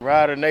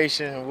Rider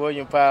Nation,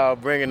 William Powell,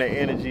 bringing the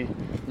energy,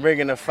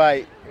 bringing the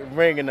fight,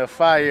 bringing the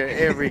fire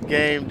every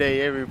game day,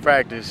 every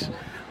practice.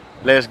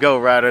 Let's go,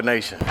 Rider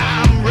Nation.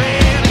 I'm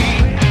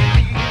ready.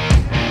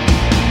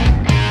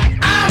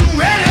 I'm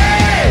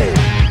ready.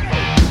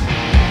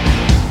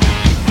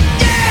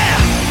 Yeah,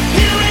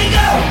 here we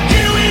go.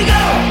 Here we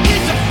go.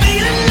 Get the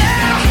feeling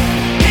now.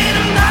 Get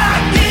 'em high,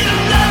 get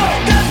 'em low,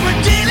 'cause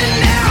we're dealing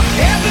now.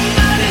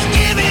 Everybody's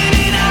giving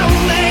it all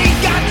they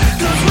got,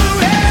 'cause we're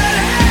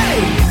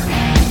ready.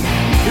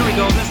 Here we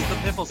go. This is the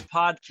Piffles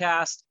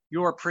podcast,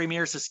 your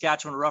premier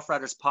Saskatchewan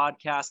Roughriders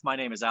podcast. My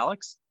name is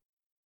Alex.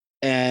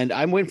 And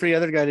I'm waiting for the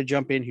other guy to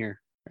jump in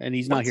here, and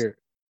he's not here.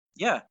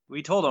 Yeah,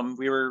 we told him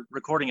we were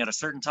recording at a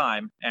certain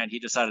time, and he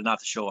decided not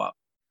to show up.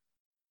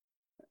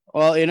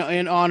 Well,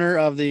 in honor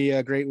of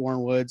the great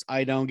Warren Woods,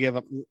 I don't give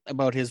up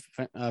about his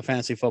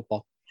fantasy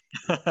football.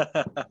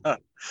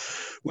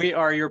 We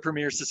are your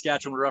premier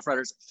Saskatchewan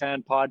Roughriders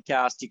fan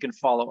podcast. You can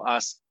follow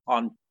us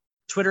on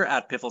Twitter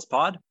at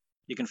PifflesPod.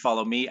 You can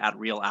follow me at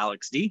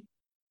RealAlexD.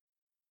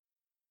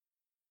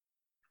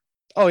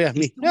 Oh, yeah,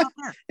 me.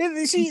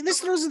 See,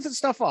 this throws the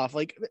stuff off.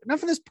 Like,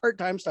 enough of this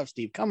part-time stuff,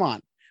 Steve. Come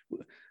on.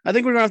 I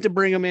think we're going to have to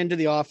bring him into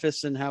the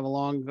office and have a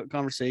long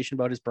conversation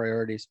about his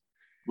priorities.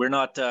 We're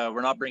not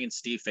bringing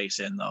Steve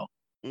Face in, though.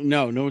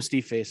 No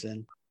Steve Face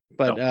in.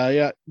 But,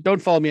 yeah, don't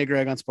follow me at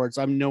Greg on Sports.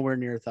 I'm nowhere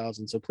near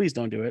 1,000, so please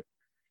don't do it.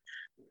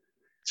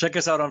 Check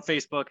us out on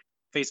Facebook,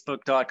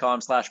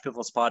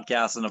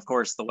 facebook.com/PifflesPodcast, and, of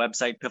course, the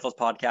website,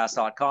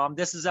 pifflespodcast.com.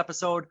 This is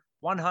episode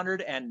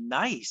 100 and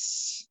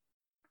nice.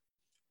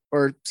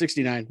 Or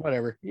 69,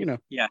 whatever, you know.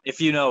 Yeah, if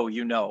you know,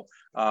 you know.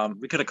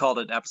 We could have called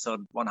it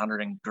episode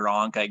 100 and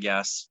Gronk, I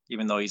guess,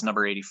 even though he's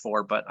number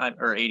 84,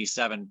 or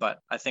 87,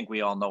 but I think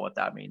we all know what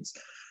that means.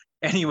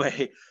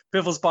 Anyway,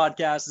 Piffles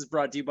Podcast is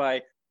brought to you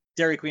by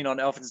Dairy Queen on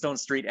Elphinstone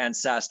Street and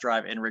Sass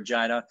Drive in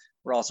Regina.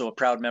 We're also a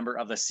proud member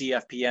of the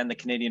CFPN, the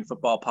Canadian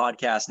Football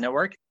Podcast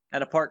Network,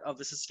 and a part of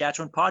the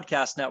Saskatchewan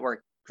Podcast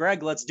Network.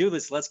 Greg, let's do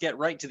this. Let's get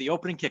right to the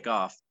opening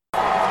kickoff.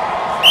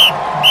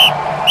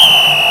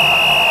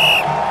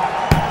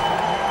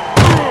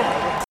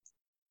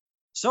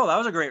 So that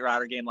was a great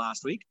Rider game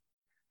last week.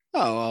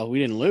 Oh, well, we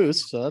didn't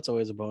lose, so that's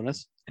always a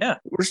bonus. Yeah.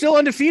 We're still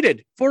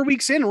undefeated. 4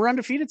 weeks in, we're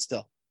undefeated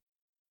still.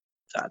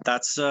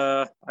 That's,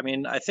 I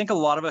think a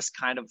lot of us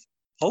kind of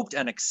hoped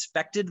and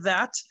expected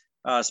that,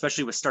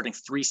 especially with starting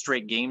 3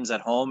 straight games at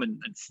home and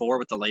 4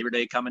 with the Labor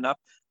Day coming up.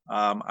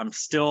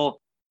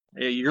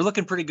 You're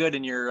looking pretty good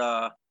in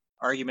your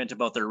argument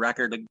about their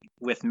record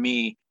with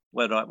me,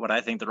 what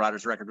I think the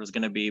Riders' record was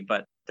going to be,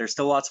 but there's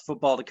still lots of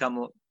football to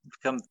come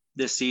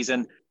this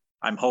season.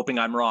 I'm hoping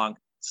I'm wrong.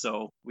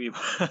 So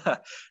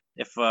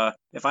if I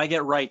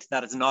get right,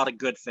 that is not a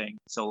good thing.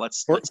 So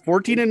let's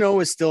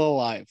 14-0 is still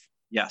alive.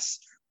 Yes.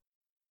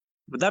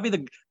 Would that be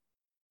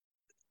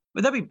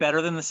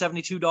better than the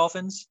 72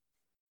 Dolphins?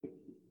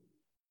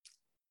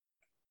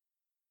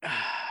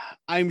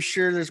 I'm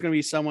sure there's going to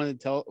be someone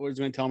who's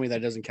going to tell me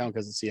that doesn't count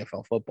because it's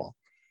CFL football.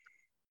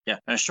 Yeah,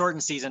 and a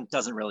shortened season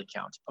doesn't really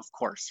count, of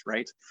course,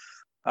 right?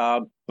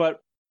 But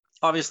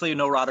obviously,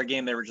 no Rider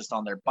game. They were just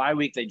on their bye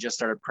week. They just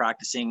started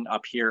practicing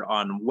up here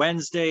on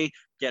Wednesday,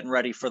 getting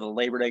ready for the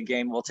Labor Day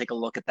game. We'll take a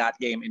look at that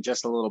game in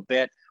just a little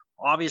bit.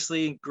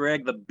 Obviously,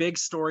 Greg, the big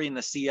story in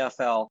the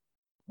CFL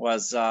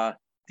was the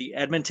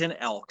Edmonton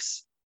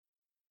Elks.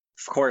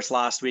 Of course,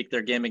 last week,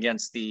 their game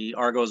against the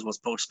Argos was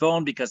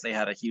postponed because they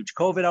had a huge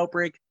COVID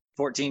outbreak.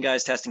 14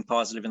 guys testing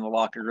positive in the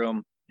locker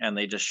room, and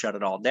they just shut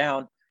it all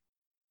down.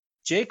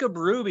 Jacob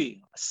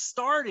Ruby,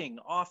 starting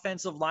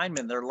offensive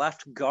lineman, their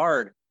left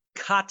guard,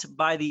 cut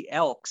by the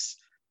Elks,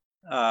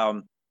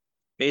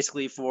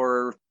 basically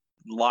for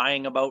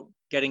lying about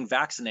getting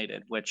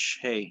vaccinated, which,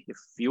 hey, if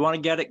you want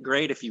to get it,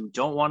 great. If you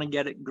don't want to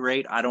get it,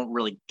 great. I don't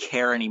really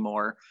care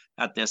anymore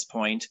at this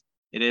point.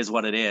 It is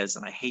what it is,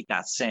 and I hate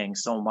that saying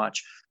so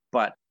much,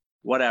 but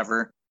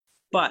whatever.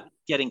 But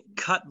getting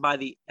cut by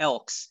the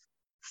Elks.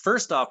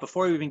 First off,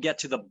 before we even get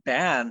to the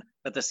ban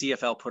that the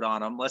CFL put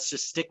on them, let's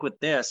just stick with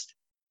this.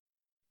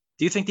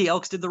 Do you think the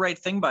Elks did the right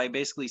thing by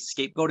basically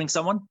scapegoating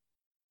someone?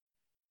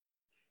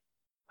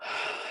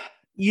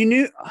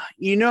 You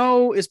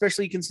know,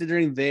 especially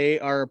considering they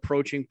are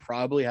approaching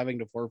probably having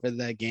to forfeit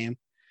that game,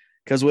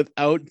 because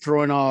without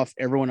throwing off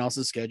everyone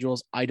else's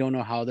schedules, I don't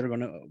know how they're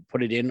going to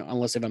put it in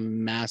unless they have a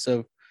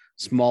massive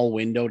small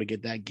window to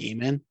get that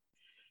game in.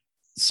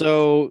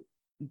 So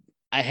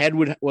a head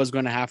was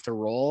going to have to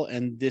roll,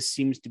 and this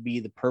seems to be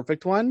the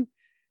perfect one,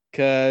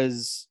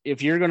 because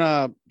if you're going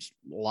to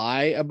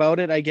lie about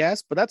it, I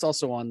guess, but that's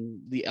also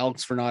on the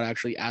Elks for not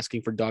actually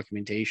asking for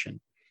documentation.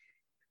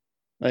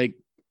 Like,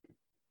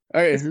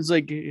 all right, it's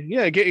like,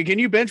 yeah, can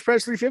you bench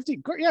press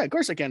 350? Yeah, of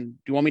course I can. Do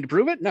you want me to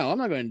prove it? No, I'm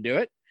not going to do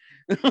it.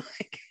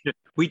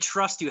 We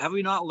trust you. Have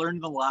we not learned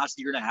in the last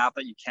year and a half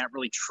that you can't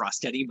really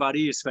trust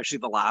anybody, especially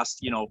the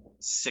last,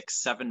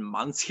 6-7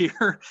 months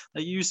here?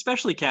 That you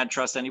especially can't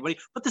trust anybody.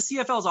 But the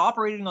CFL is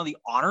operating on the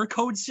honor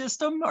code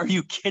system. Are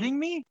you kidding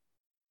me?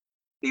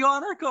 The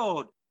honor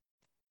code.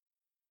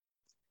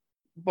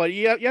 But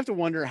you have to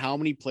wonder how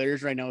many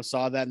players right now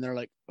saw that and they're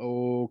like,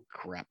 oh,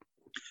 crap.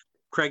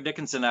 Craig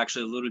Dickinson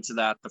actually alluded to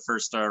that the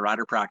first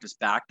rider practice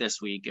back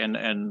this week,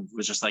 and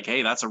was just like,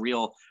 hey, that's a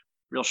real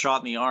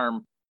shot in the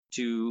arm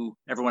to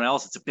everyone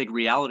else. It's a big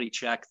reality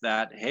check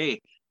that,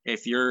 hey,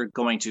 if you're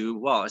going to,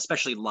 well,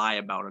 especially lie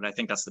about it, I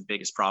think that's the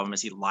biggest problem,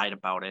 is he lied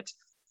about it,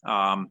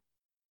 and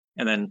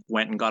then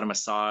went and got a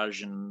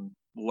massage and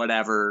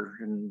whatever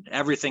and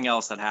everything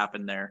else that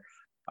happened there.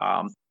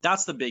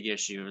 That's the big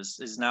issue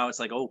is now it's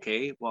like,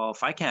 okay, well,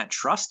 if I can't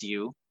trust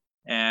you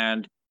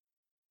and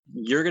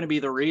you're going to be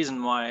the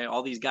reason why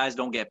all these guys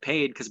don't get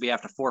paid because we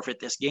have to forfeit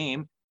this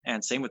game.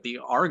 And same with the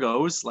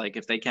Argos, like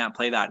if they can't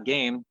play that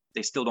game,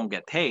 they still don't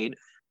get paid.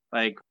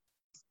 Like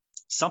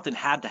something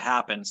had to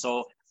happen.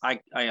 So I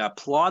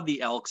applaud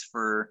the Elks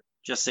for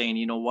just saying,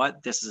 you know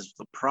what, this is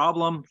the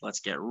problem.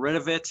 Let's get rid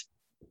of it,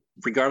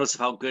 regardless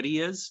of how good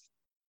he is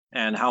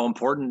and how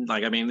important.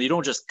 Like, I mean, you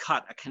don't just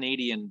cut a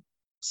Canadian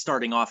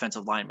starting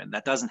offensive lineman.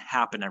 That doesn't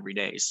happen every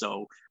day.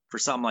 So for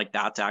something like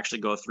that to actually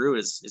go through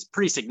is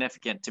pretty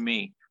significant to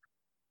me.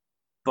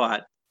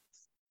 But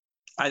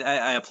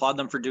I applaud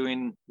them for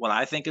doing what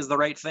I think is the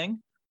right thing.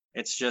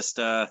 It's just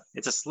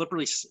it's a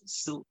slippery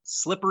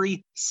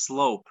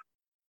slope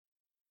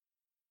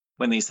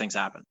when these things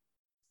happen.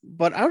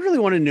 But I really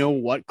want to know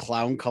what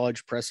clown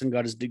college Preston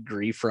got his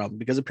degree from,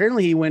 because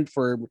apparently he went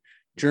for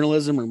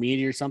journalism or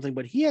media or something,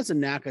 but he has a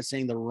knack of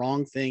saying the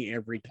wrong thing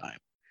every time.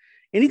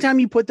 Anytime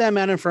you put that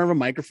man in front of a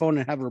microphone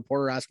and have a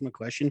reporter ask him a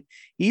question,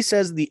 he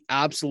says the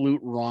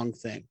absolute wrong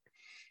thing.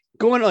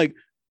 Going like,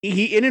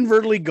 he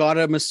inadvertently got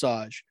a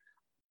massage.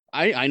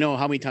 I know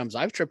how many times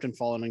I've tripped and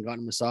fallen and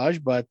gotten a massage,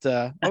 but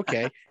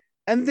okay.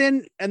 And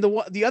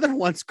the other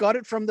ones got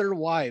it from their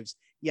wives.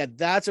 Yeah,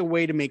 that's a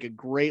way to make a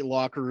great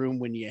locker room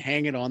when you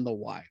hang it on the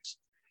wives.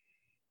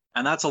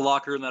 And that's a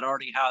locker room that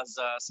already has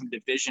some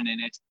division in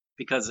it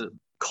because of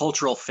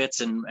cultural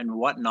fits and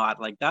whatnot.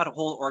 Like that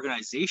whole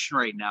organization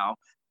right now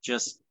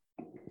just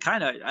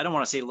kind of, I don't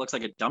want to say it looks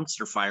like a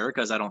dumpster fire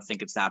because I don't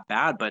think it's that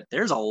bad, but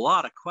there's a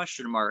lot of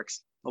question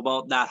marks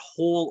about that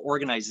whole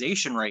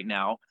organization right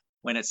now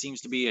when it seems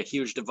to be a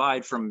huge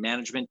divide from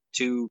management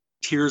to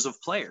tiers of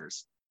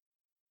players.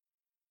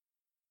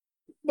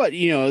 But,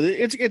 you know,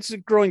 it's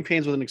growing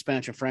pains with an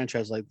expansion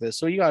franchise like this,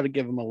 so you got to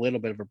give them a little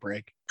bit of a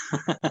break.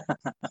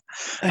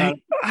 The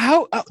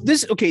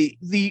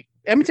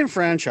Edmonton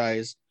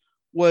franchise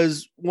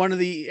was one of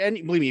the,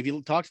 and believe me, if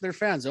you talk to their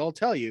fans, they'll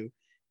tell you,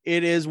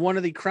 it is one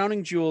of the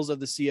crowning jewels of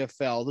the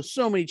CFL. There's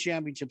so many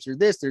championships, or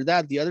this, or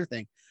that, the other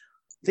thing.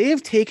 They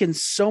have taken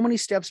so many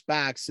steps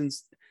back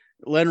since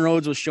Len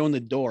Rhodes was shown the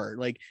door.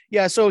 Like,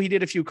 yeah, so he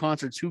did a few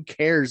concerts. Who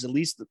cares? At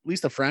least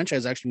the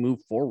franchise actually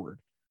moved forward.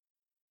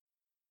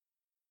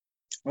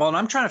 Well, and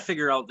I'm trying to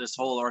figure out this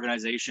whole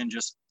organization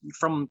just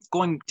from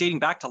dating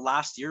back to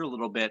last year a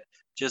little bit,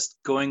 just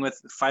going with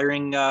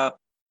firing,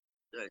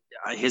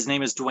 his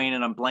name is Dwayne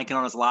and I'm blanking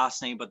on his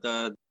last name, but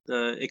the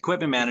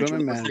equipment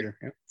manager,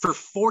 for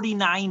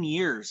 49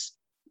 years.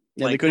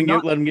 Yeah, like, they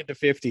couldn't let him get to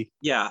 50.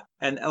 Yeah.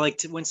 And like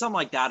when something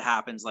like that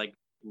happens, like,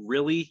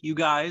 really, you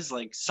guys,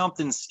 like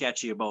something's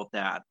sketchy about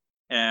that.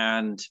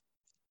 And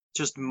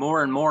just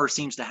more and more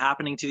seems to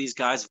happening to these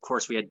guys. Of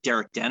course, we had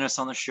Derek Dennis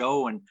on the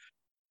show and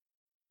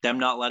them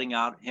not letting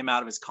him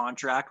out of his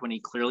contract when he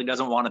clearly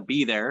doesn't want to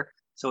be there.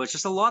 So it's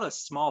just a lot of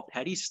small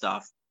petty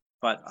stuff.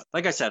 But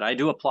like I said, I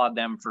do applaud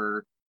them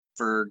for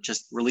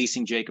just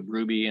releasing Jacob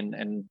Ruby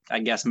and I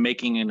guess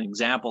making an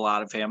example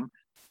out of him.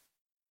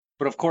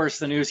 But of course,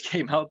 the news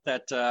came out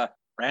that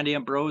Randy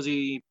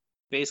Ambrosie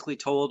basically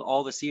told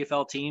all the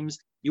CFL teams,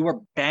 you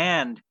were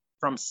banned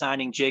from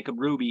signing Jacob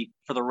Ruby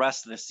for the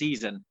rest of the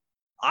season.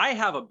 I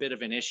have a bit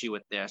of an issue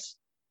with this.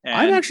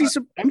 And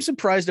I'm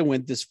surprised it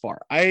went this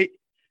far.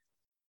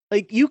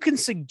 You can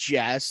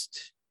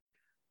suggest,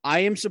 I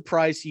am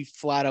surprised he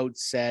flat out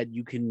said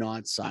you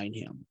cannot sign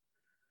him.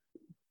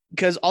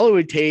 Because all it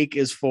would take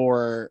is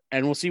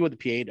and we'll see what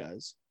the PA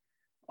does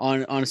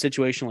on a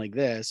situation like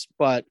this,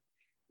 but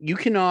you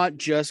cannot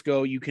just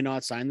go, you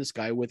cannot sign this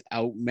guy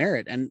without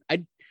merit.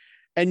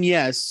 And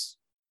yes,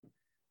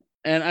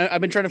 and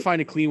I've been trying to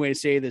find a clean way to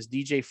say this.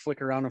 DJ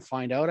flick around and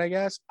find out, I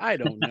guess. I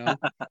don't know.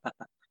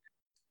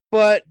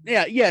 But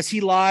yeah, yes,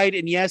 he lied.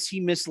 And yes, he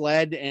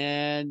misled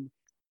and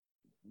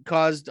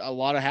caused a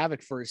lot of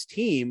havoc for his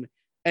team.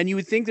 And you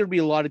would think there'd be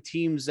a lot of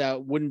teams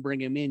that wouldn't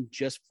bring him in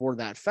just for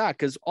that fact.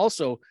 Because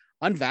also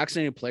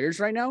unvaccinated players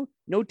right now,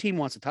 no team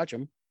wants to touch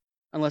them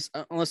unless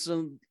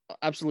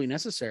absolutely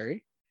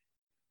necessary.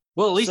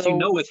 Well, at least you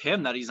know with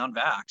him that he's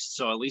unvaxxed.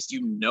 So at least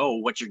you know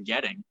what you're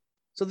getting.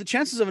 So the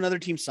chances of another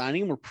team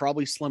signing him are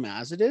probably slim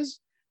as it is.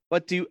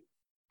 But to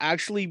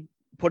actually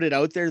put it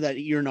out there that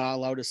you're not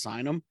allowed to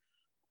sign him,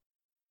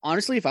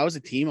 honestly, if I was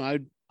a team,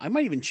 I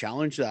might even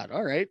challenge that.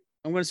 All right,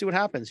 I'm going to see what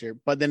happens here.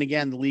 But then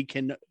again, the league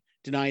can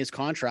deny his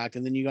contract,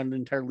 and then you got an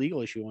entire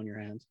legal issue on your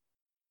hands.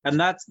 And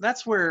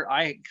that's where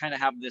I kind of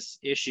have this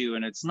issue,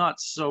 and it's not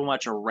so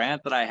much a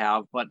rant that I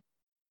have, but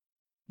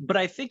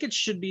I think it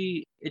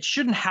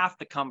shouldn't have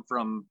to come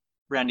from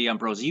Randy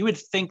Ambrosie. You would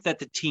think that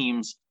the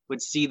teams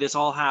would see this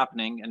all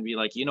happening and be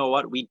like, you know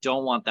what, we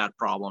don't want that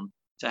problem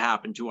to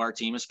happen to our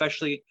team,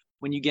 especially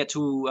when you get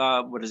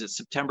to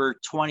September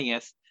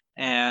 20th,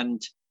 and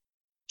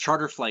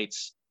charter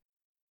flights,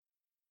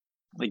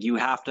 like you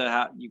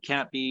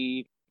can't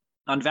be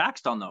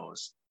unvaxxed on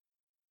those.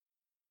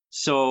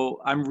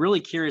 So I'm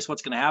really curious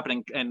what's going to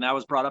happen. And that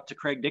was brought up to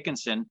Craig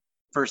Dickinson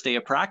first day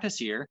of practice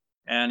here.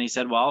 And he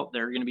said, well,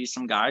 there are going to be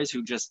some guys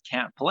who just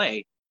can't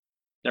play.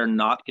 They're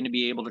not going to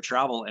be able to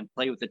travel and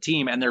play with the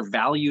team, and their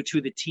value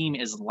to the team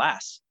is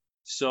less.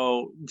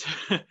 So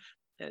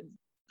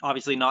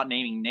obviously not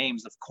naming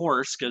names, of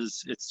course,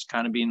 because it's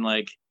kind of being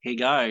like, hey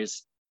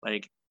guys,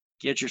 like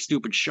get your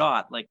stupid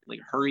shot, like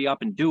hurry up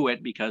and do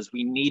it, because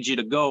we need you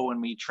to go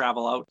when we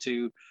travel out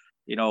to,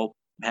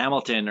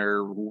 Hamilton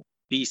or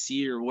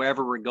BC or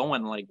wherever we're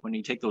going. Like when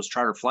you take those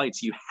charter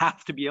flights, you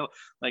have to be able,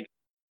 like,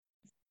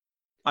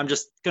 I'm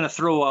just going to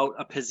throw out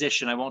a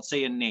position. I won't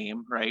say a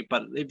name, right?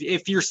 But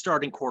if you're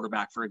starting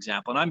quarterback, for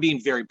example, and I'm being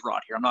very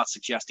broad here, I'm not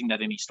suggesting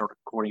that any starting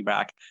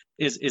quarterback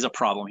is a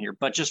problem here.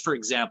 But just for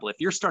example, if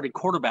your starting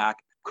quarterback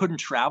couldn't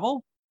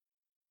travel,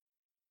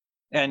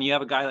 and you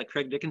have a guy like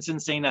Craig Dickinson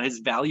saying that his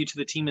value to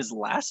the team is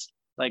less,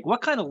 like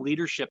what kind of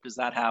leadership does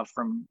that have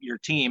from your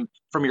team,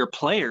 from your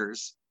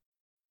players,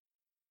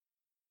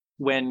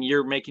 when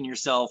you're making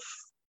yourself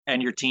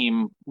and your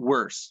team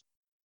worse?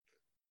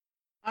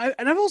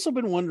 I've also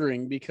been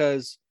wondering,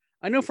 because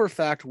I know for a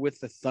fact with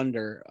the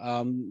Thunder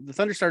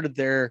started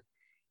their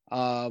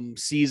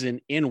season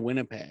in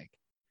Winnipeg.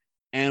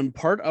 And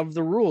part of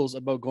the rules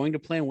about going to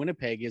play in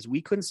Winnipeg is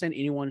we couldn't send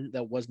anyone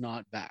that was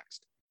not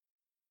vaxxed.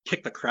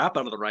 Kick the crap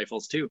out of the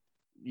Rifles too.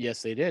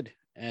 Yes, they did.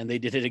 And they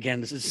did it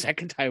again. This is the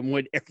second time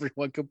when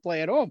everyone could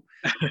play at home.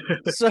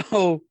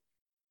 So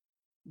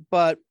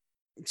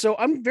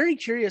I'm very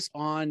curious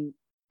on,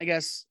 I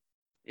guess,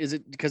 is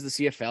it because the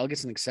CFL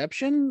gets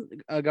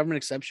a government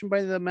exception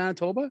by the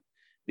Manitoba?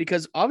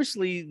 Because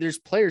obviously there's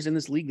players in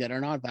this league that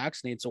are not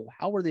vaccinated. So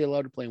how were they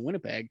allowed to play in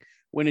Winnipeg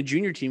when a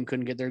junior team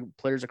couldn't get their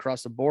players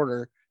across the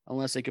border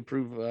unless they could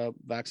prove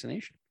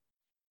vaccination?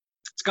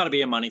 It's got to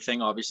be a money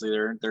thing. Obviously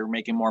they're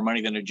making more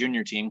money than a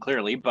junior team,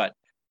 clearly, but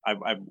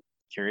I'm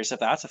curious if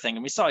that's a thing.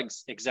 And we saw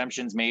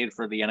exemptions made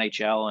for the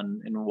NHL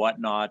and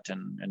whatnot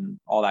and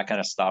all that kind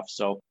of stuff.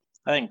 So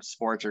I think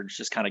sports are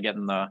just kind of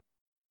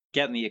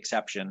getting the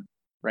exception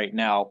right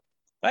now.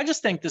 I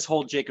just think this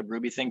whole Jacob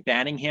Ruby thing,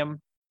 banning him,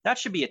 that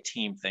should be a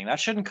team thing. That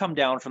shouldn't come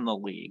down from the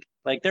league.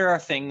 Like there are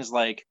things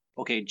like,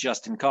 okay,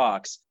 Justin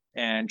Cox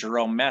and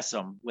Jerome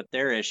Messam with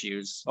their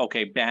issues.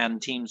 Okay,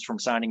 ban teams from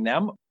signing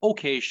them.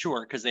 Okay,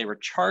 sure, because they were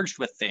charged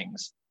with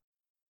things.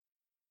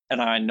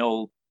 And I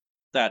know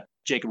that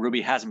Jacob Ruby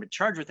hasn't been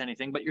charged with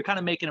anything, but you're kind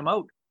of making him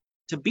out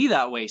to be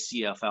that way,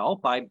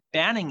 CFL, by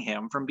banning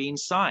him from being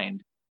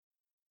signed.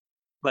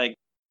 Like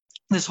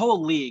this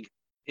whole league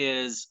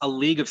is a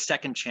league of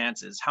second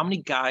chances. How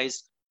many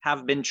guys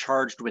have been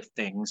charged with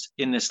things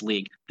in this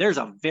league? There's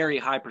a very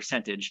high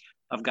percentage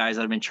of guys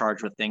that have been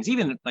charged with things,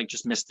 even like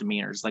just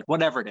misdemeanors, like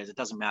whatever it is, it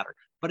doesn't matter.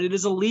 But it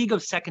is a league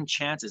of second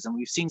chances. And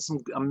we've seen some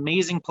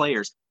amazing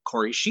players,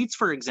 Corey Sheets,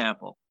 for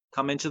example,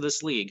 come into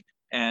this league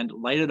and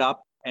light it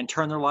up and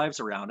turn their lives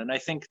around. And I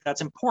think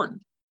that's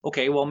important.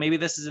 Okay, well, maybe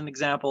this is an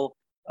example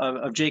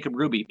of Jacob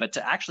Ruby, but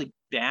to actually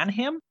ban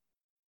him,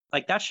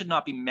 like that should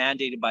not be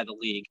mandated by the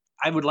league.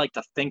 I would like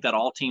to think that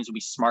all teams would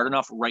be smart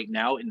enough right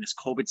now in this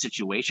COVID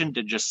situation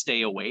to just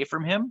stay away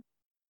from him.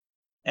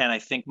 And I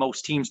think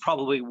most teams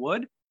probably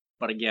would.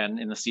 But again,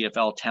 in the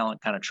CFL,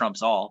 talent kind of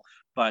trumps all.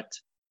 But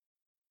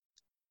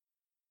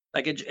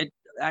like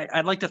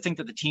I'd like to think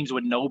that the teams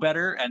would know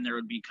better, and there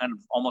would be kind of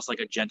almost like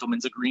a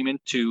gentleman's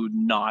agreement to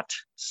not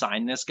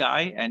sign this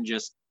guy and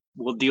just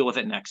we'll deal with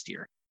it next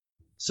year.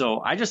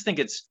 So I just think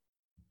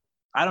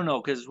I don't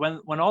know, because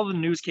when all the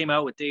news came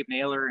out with Dave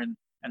Naylor and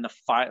the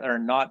are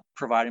not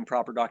providing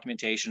proper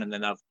documentation, and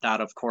then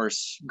that of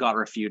course got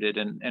refuted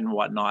and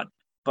whatnot,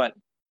 but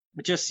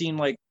it just seemed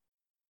like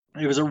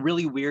it was a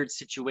really weird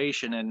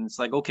situation. And it's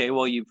like, okay,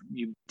 well, you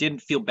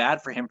didn't feel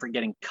bad for him for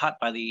getting cut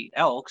by the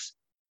Elks,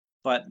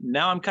 but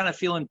now I'm kind of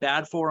feeling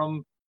bad for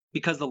him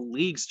because the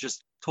league's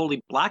just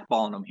totally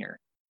blackballing him here.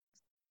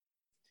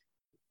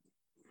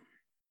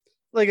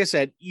 Like I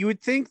said, you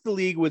would think the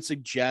league would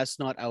suggest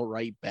not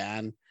outright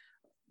ban.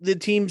 The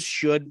teams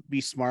should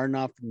be smart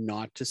enough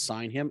not to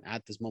sign him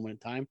at this moment in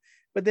time.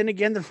 But then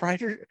again, the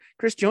writer,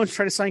 Chris Jones,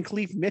 tried to sign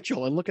Khalif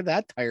Mitchell, and look at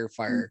that tire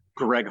fire.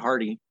 Greg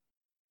Hardy.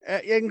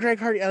 And Greg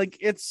Hardy,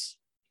 like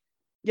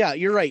yeah,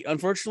 you're right.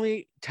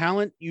 Unfortunately,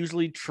 talent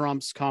usually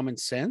trumps common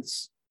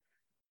sense.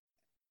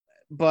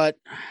 But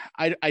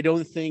I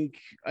don't think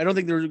there's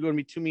going to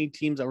be too many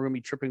teams that are going to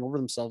be tripping over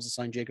themselves to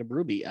sign Jacob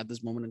Ruby at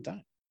this moment in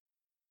time.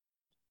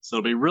 So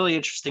it'll be really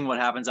interesting what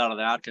happens out of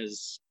that,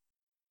 because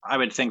I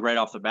would think right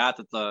off the bat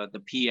that the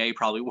PA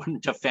probably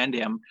wouldn't defend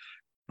him,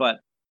 but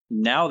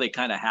now they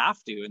kind of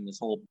have to in this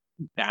whole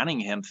banning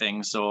him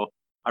thing. So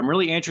I'm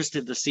really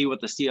interested to see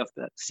what the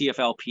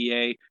CFL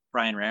PA,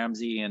 Brian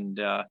Ramsey and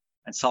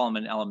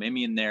Solomon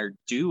Elamimian there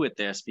do with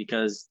this,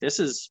 because this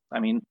is, I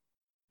mean,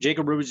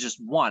 Jacob Ruby's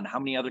just one. How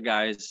many other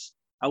guys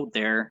out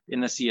there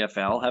in the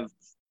CFL have,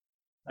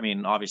 I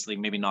mean, obviously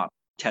maybe not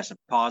tested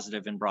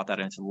positive and brought that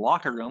into the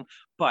locker room,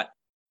 but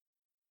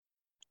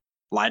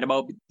lied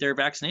about their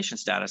vaccination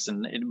status,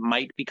 and it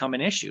might become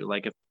an issue.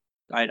 Like if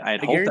I'd I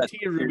hope that guarantee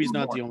you Ruby's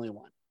not the only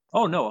one.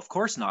 Oh no, of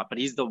course not. But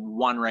he's the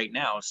one right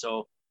now.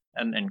 So,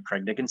 and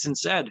Craig Dickinson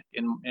said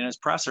in his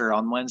presser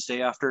on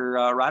Wednesday after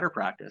rider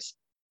practice,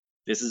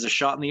 this is a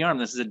shot in the arm.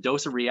 This is a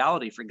dose of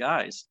reality for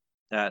guys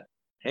that,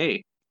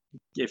 hey,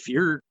 if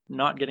you're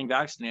not getting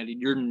vaccinated,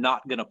 you're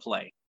not going to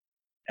play.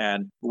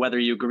 And whether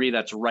you agree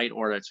that's right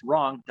or it's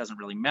wrong doesn't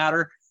really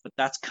matter. But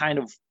that's kind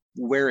of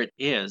where it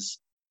is.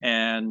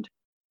 And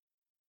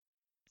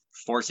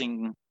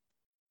forcing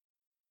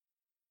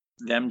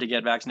them to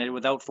get vaccinated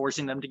without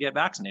forcing them to get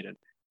vaccinated.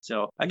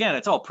 So again,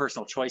 it's all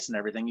personal choice and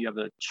everything. You have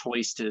the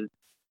choice to,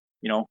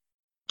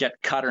 get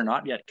cut or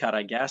not get cut,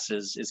 I guess,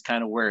 is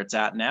kind of where it's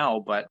at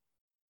now. But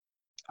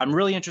I'm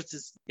really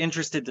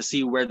interested to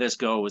see where this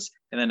goes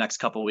in the next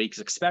couple of weeks,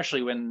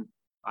 especially when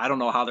I don't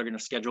know how they're going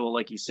to schedule,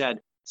 like you said,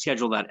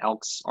 that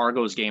Elks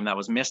Argos game that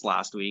was missed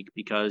last week,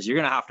 because you're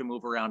going to have to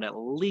move around at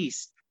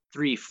least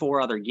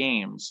 3-4 other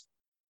games.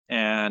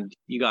 And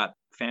you got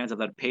fans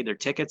that paid their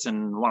tickets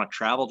and want to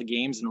travel to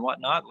games and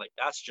whatnot. Like,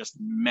 that's just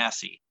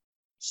messy.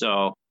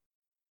 So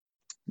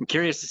I'm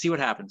curious to see what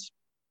happens.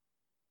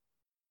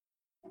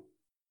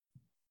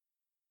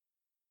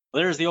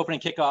 There's the opening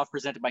kickoff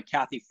presented by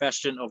Kathy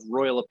Feshton of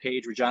Royal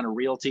LePage Regina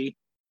Realty.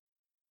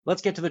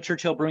 Let's get to the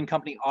Churchill Brewing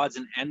Company odds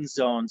and end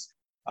zones.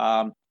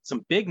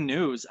 Some big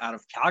news out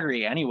of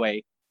Calgary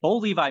anyway. Bo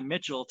Levi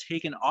Mitchell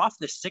taken off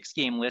the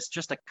 6-game list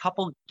just a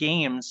couple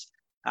games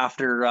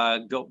after,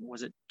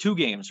 was it 2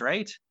 games,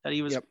 right? That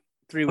he was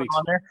 3 weeks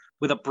on there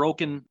with a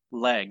broken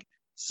leg.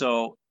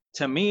 So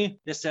to me,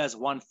 this says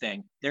one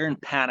thing. They're in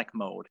panic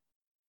mode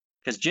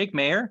because Jake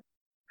Mayer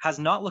has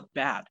not looked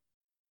bad.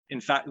 In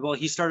fact, well,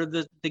 he started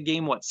the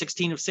game,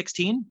 16 of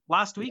 16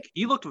 last week?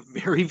 He looked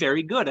very,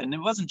 very good. And it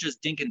wasn't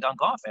just dink and dunk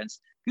offense.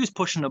 He was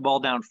pushing the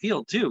ball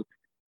downfield too.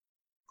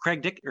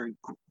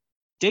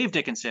 Dave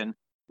Dickinson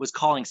was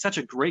calling such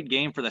a great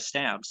game for the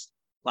Stamps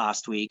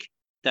last week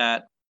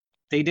that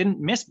they didn't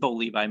miss Bo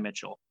Levi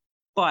Mitchell.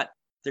 But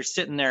they're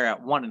sitting there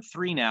at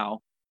 1-3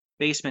 now,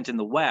 basement in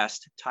the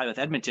West, tied with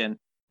Edmonton.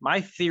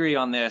 My theory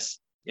on this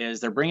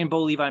is they're bringing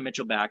Bo Levi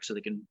Mitchell back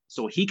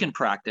so he can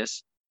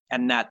practice,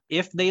 and that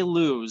if they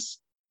lose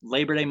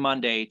Labor Day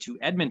Monday to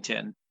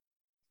Edmonton,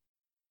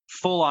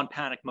 full on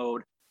panic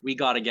mode, we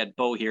got to get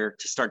Bo here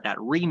to start that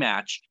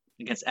rematch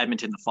against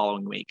Edmonton the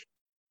following week.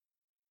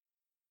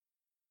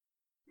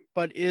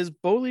 But is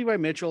Bo Levi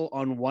Mitchell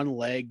on one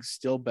leg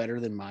still better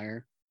than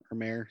Mayer?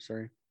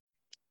 Sorry.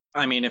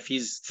 I mean, if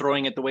he's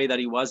throwing it the way that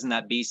he was in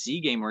that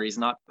BC game where he's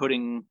not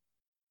putting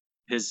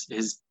his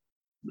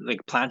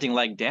like planting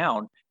leg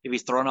down, if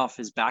he's throwing off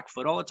his back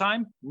foot all the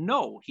time,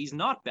 no, he's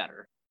not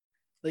better.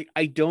 Like,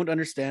 I don't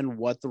understand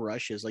what the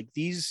rush is. Like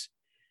these,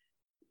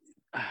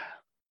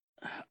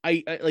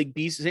 I like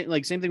BC,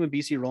 like same thing with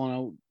BC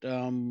rolling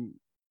out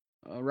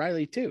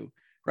Riley too.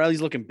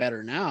 Riley's looking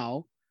better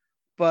now,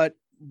 but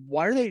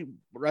why are they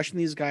rushing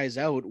these guys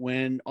out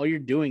when all you're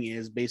doing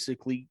is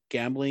basically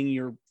gambling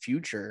your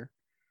future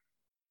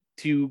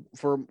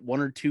for 1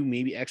 or 2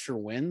 maybe extra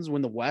wins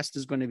when the West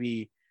is going to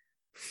be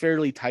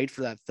fairly tight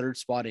for that 3rd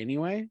spot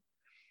anyway?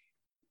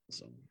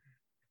 So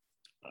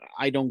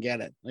I don't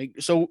get it. Like,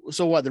 so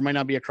what? There might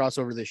not be a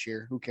crossover this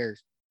year. Who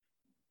cares?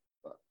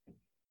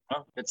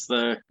 Well, it's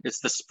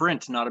the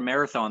sprint, not a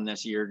marathon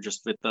this year,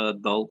 just with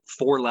the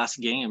 4 less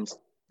games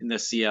in the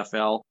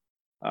CFL.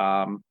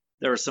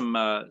 There were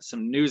some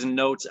news and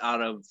notes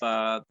out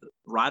of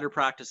rider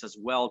practice as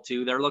well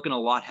too. They're looking a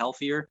lot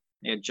healthier.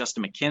 They had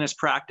Justin McInnes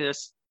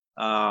practice,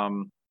 a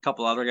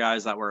couple other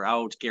guys that were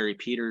out, Gary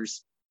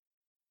Peters.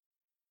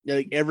 Yeah,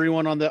 like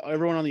everyone on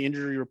the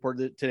injury report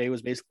today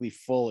was basically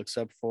full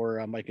except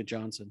for Micah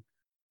Johnson.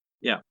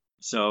 Yeah.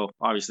 So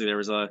obviously there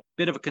was a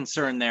bit of a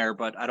concern there,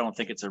 but I don't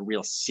think it's a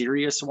real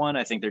serious one.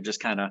 I think they're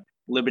just kind of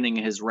limiting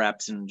his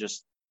reps and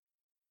just,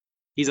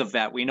 he's a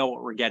vet. We know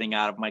what we're getting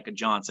out of Micah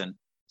Johnson.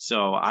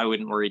 So I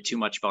wouldn't worry too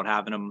much about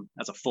having him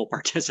as a full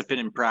participant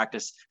in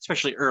practice,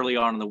 especially early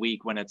on in the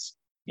week when it's,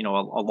 a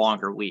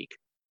longer week.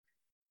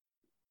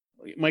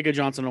 Micah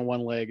Johnson on one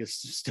leg is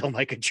still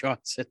Micah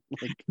Johnson.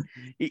 Like,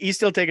 he's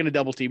still taking a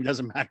double team. It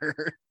doesn't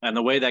matter. And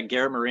the way that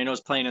Garrett Moreno's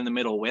playing in the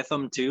middle with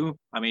him too.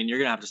 I mean, you're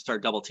going to have to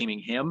start double teaming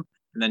him.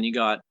 And then you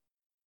got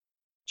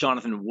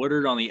Jonathan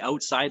Woodard on the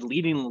outside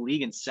leading the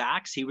league in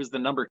sacks. He was the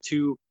number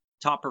 2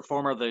 top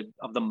performer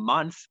of the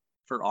month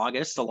for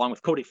August, along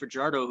with Cody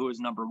Fajardo, who was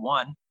number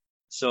 1.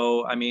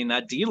 So, I mean,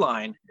 that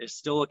D-line is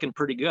still looking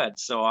pretty good.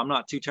 So I'm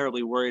not too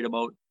terribly worried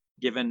about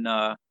giving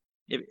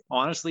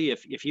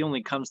if he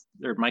only comes,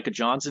 or Micah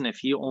Johnson, if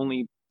he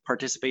only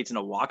participates in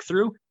a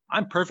walkthrough,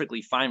 I'm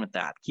perfectly fine with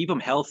that. Keep him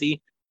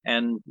healthy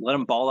and let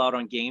him ball out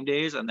on game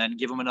days, and then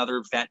give him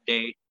another vet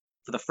day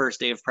for the first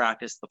day of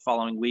practice the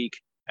following week,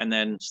 and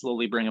then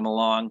slowly bring him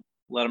along,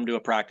 let him do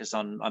a practice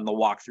on the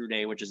walkthrough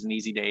day, which is an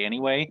easy day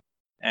anyway,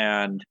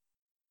 and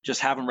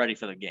just have him ready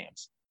for the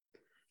games.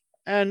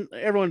 And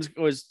everyone's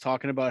always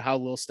talking about how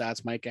little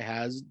stats Micah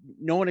has.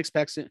 No one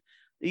expects it.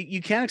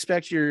 You can't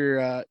expect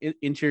your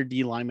interior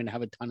D lineman to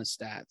have a ton of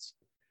stats.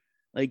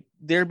 Like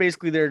they're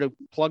basically there to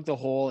plug the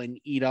hole and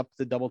eat up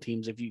the double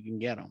teams if you can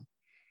get them.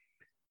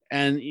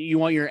 And you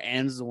want your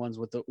ends the ones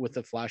with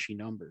the flashy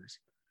numbers.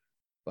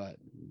 But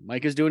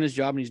Mike is doing his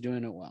job and he's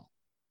doing it well.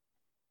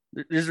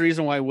 There's a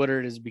reason why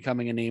Woodard is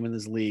becoming a name in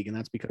this league, and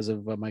that's because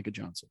of Micah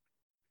Johnson.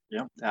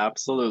 Yeah,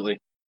 absolutely.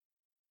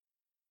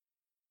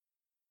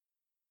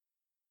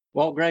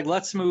 Well, Greg,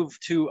 let's move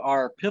to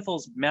our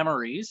Piffles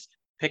memories.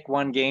 Pick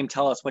one game.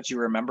 Tell us what you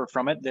remember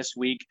from it. This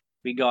week,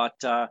 we got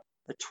the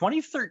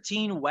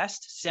 2013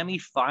 West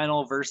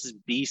semifinal versus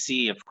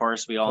BC. Of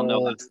course, we all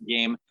know that's the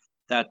game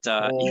that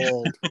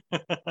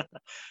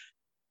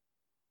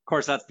of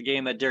course, that's the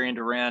game that Darian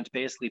Durant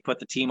basically put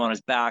the team on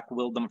his back,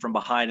 willed them from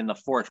behind in the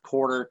fourth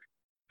quarter,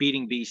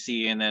 beating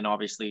BC, and then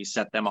obviously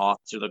set them off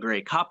to the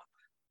Grey Cup.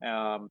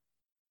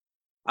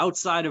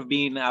 Outside of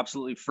being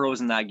absolutely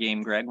frozen that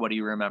game, Greg, what do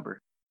you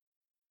remember?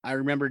 I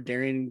remember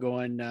Darian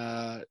going,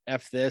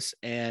 F this,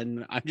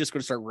 and I'm just going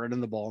to start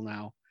running the ball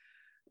now.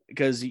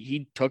 Because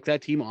he took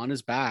that team on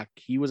his back.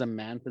 He was a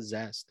man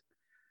possessed.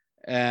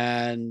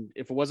 And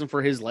if it wasn't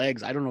for his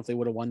legs, I don't know if they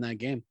would have won that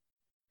game.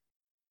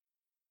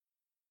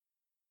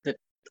 The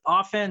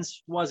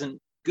offense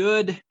wasn't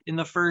good in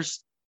the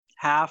first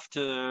half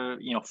of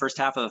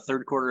the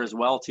third quarter as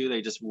well, too.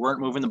 They just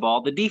weren't moving the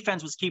ball. The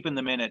defense was keeping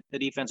them in it. The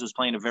defense was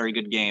playing a very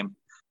good game,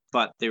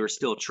 but they were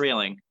still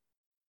trailing.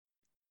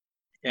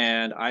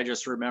 And I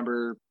just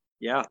remember,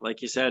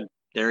 like you said,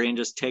 Darian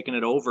just taking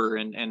it over,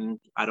 and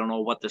I don't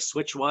know what the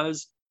switch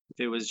was. If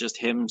it was just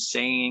him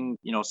saying,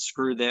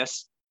 screw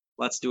this,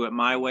 let's do it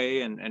my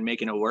way and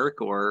making it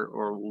work,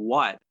 or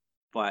what.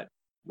 But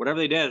whatever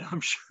they did,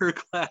 I'm sure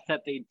glad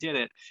that they did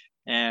it.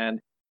 And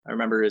I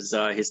remember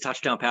his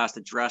touchdown pass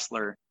to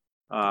Dressler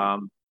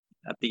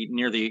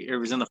it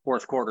was in the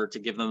fourth quarter to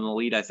give them the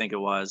lead, I think it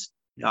was.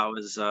 That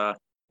was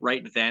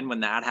right then when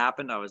that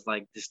happened. I was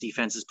like, this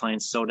defense is playing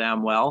so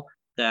damn well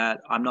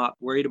that I'm not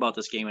worried about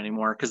this game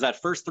anymore. Because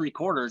that first three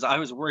quarters, I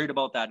was worried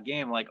about that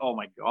game. Like, oh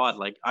my God,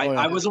 like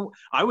I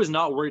was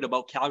not worried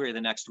about Calgary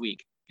the next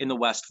week in the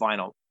West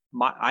final.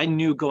 I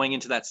knew going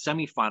into that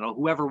semifinal,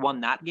 whoever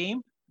won that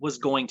game was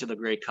going to the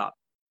Grey Cup,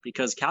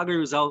 because Calgary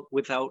was out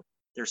without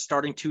their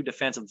starting two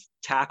defensive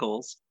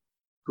tackles,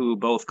 who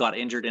both got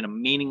injured in a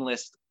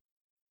meaningless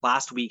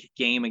last week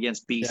game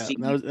against BC.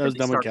 Yeah, that was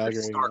done with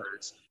Calgary.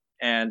 Starters.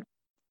 And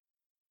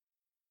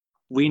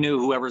we knew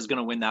whoever was going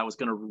to win that was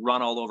going to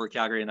run all over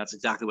Calgary, and that's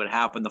exactly what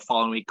happened. The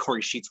following week,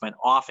 Corey Sheets went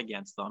off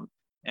against them,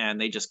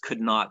 and they just could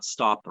not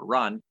stop the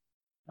run.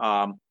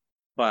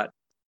 But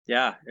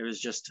yeah, it was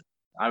just,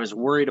 I was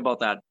worried about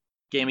that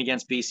game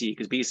against BC,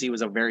 because BC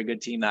was a very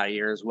good team that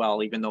year as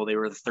well, even though they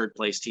were the third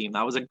place team.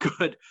 That was a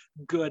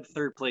good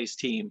third place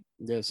team.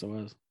 Yes, it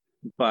was.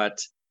 But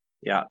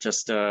yeah,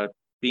 just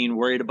being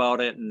worried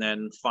about it. And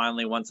then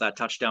finally, once that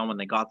touchdown, when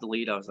they got the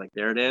lead, I was like,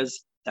 there it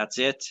is. That's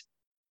it.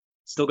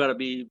 Still got to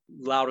be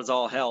loud as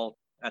all hell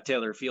at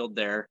Taylor Field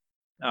there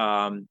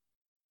when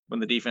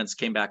the defense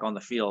came back on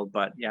the field.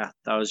 But yeah,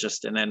 that was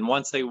just, and then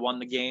once they won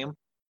the game,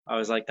 I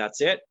was like,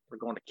 that's it. We're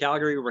going to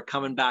Calgary. We're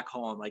coming back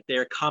home. Like,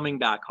 they're coming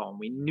back home.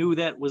 We knew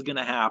that was going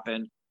to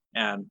happen.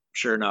 And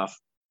sure enough,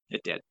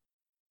 it did.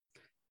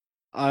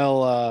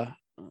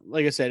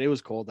 Like I said, it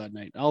was cold that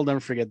night. I'll never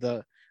forget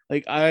the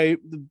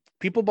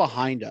people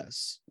behind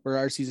us where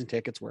our season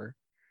tickets were,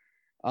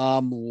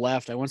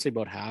 left, I want to say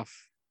about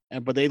half,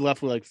 but they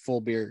left with like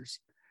full beers,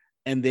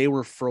 and they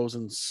were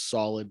frozen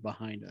solid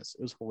behind us.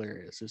 It was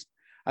hilarious.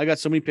 I got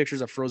so many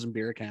pictures of frozen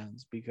beer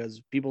cans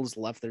because people just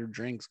left their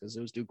drinks because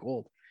it was too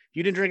cold. If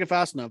you didn't drink it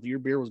fast enough, your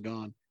beer was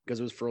gone because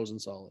it was frozen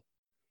solid.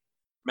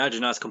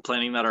 Imagine us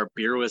complaining that our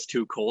beer was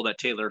too cold at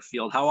Taylor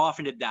Field. How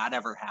often did that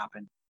ever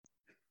happen?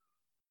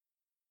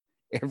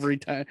 Every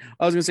time.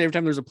 I was going to say every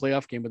time there's a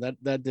playoff game, but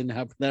that didn't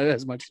happen that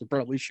as much. It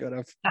probably should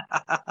have.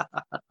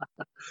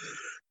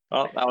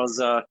 Well, that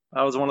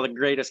was one of the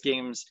greatest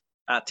games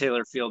at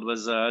Taylor Field,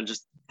 was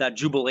just that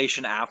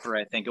jubilation after.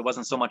 I think it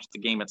wasn't so much the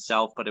game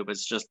itself, but it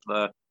was just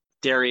the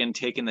Darian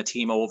taking the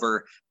team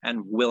over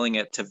and willing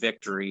it to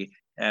victory.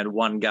 And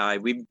one guy,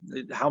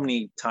 how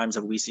many times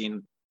have we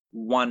seen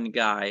one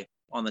guy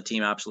on the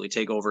team absolutely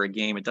take over a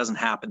game? It doesn't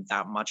happen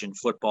that much in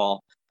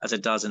football as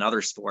it does in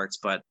other sports,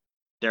 but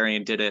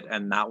Darian did it,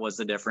 and that was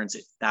the difference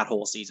that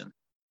whole season.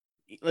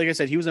 Like I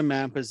said, he was a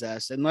man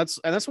possessed, and that's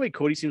the way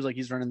Cody seems like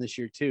he's running this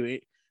year too.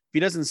 If he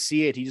doesn't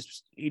see it, you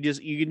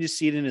can just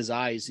see it in his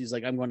eyes. He's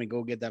like, I'm going to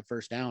go get that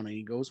first down, and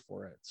he goes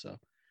for it. So,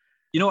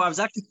 I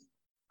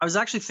was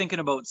actually thinking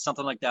about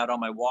something like that on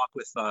my walk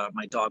with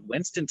my dog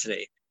Winston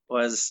today.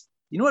 Was,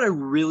 what I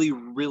really,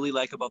 really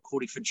like about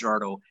Cody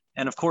Fajardo?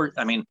 And of course,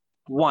 I mean,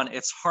 one,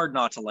 it's hard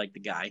not to like the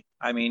guy.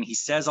 I mean, he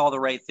says all the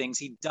right things.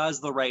 He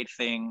does the right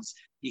things.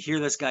 You hear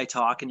this guy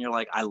talk and you're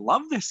like, I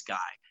love this guy.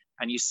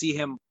 And you see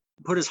him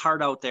put his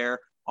heart out there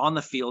on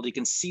the field. You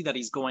can see that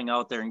he's going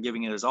out there and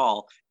giving it his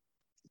all.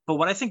 But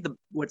what I think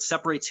what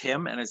separates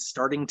him, and it's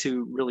starting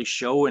to really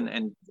show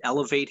and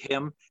elevate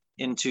him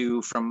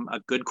from a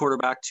good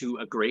quarterback to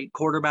a great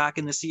quarterback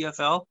in the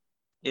CFL,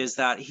 is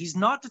that he's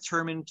not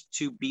determined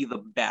to be the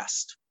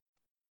best.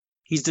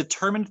 He's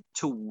determined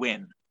to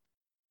win.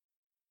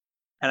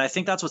 And I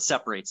think that's what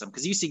separates them,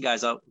 because you see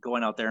guys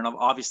going out there and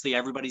obviously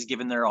everybody's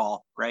giving their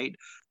all, right?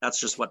 That's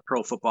just what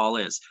pro football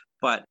is.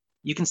 But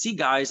you can see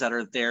guys that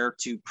are there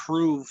to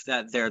prove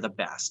that they're the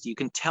best. You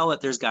can tell that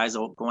there's guys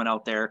going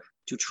out there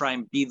to try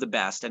and be the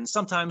best. And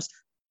sometimes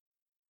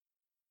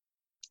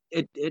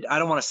it I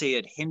don't want to say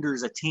it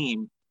hinders a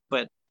team,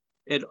 but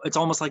it's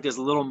almost like there's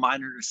a little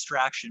minor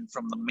distraction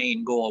from the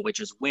main goal, which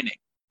is winning.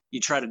 You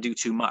try to do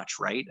too much,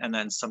 right? And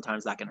then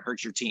sometimes that can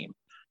hurt your team.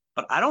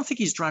 But I don't think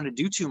he's trying to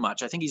do too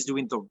much. I think he's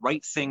doing the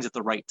right things at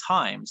the right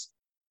times.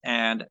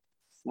 And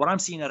what I'm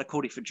seeing out of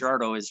Cody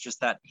Fajardo is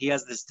just that he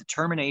has this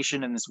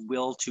determination and this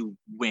will to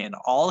win.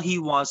 All he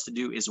wants to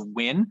do is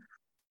win.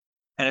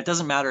 And it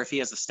doesn't matter if he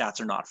has the stats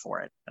or not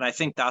for it. And I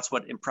think that's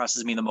what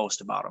impresses me the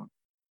most about him.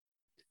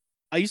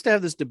 I used to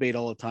have this debate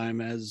all the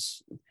time,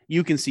 as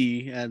you can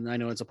see, and I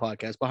know it's a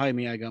podcast. Behind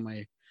me, I got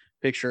my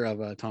picture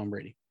of Tom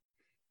Brady.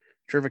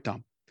 Terrific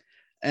Tom.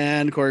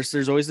 And of course,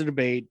 there's always the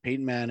debate,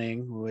 Peyton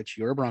Manning, which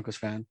you're a Broncos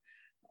fan,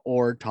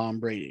 or Tom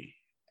Brady.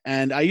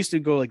 And I used to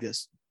go like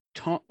this.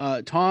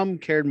 Tom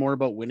cared more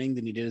about winning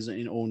than he did his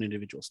own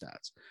individual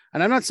stats.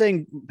 And I'm not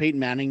saying Peyton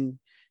Manning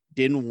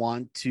didn't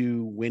want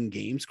to win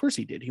games. Of course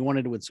he did. He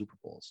wanted to win Super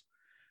Bowls.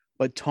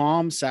 But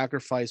Tom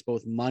sacrificed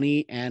both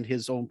money and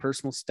his own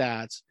personal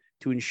stats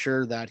to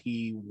ensure that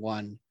he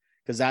won,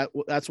 because that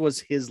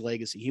was his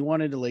legacy. He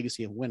wanted a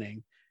legacy of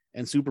winning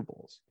and Super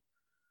Bowls.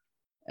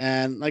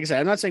 And like I said,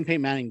 I'm not saying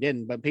Peyton Manning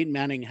didn't, but Peyton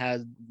Manning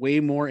had way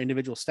more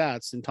individual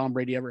stats than Tom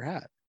Brady ever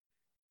had.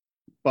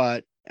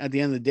 But at the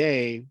end of the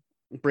day,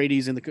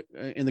 Brady's in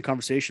the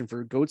conversation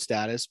for GOAT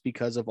status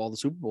because of all the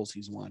Super Bowls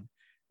he's won.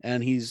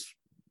 And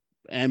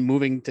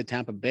moving to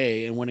Tampa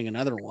Bay and winning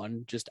another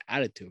one just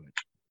added to it.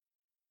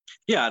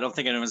 Yeah, I don't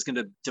think anyone's going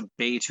to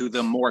debate who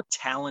the more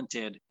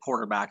talented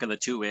quarterback of the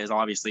two is.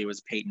 Obviously, it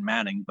was Peyton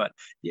Manning. But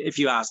if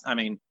you ask, I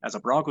mean, as a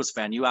Broncos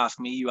fan, you ask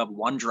me, you have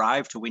one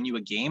drive to win you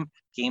a game,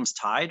 game's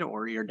tied,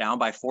 or you're down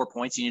by 4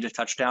 points, you need a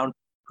touchdown,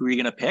 who are you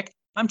going to pick?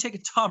 I'm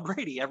taking Tom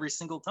Brady every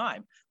single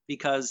time,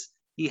 because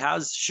he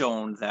has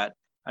shown that,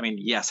 I mean,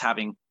 yes,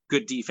 having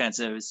good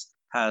defenses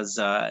has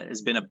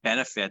been a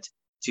benefit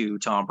to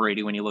Tom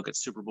Brady when you look at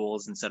Super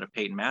Bowls instead of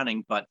Peyton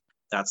Manning, but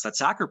that's that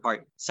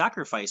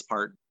sacrifice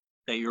part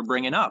that you're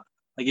bringing up.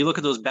 Like, you look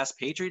at those best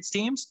Patriots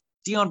teams,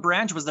 Deion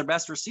Branch was their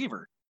best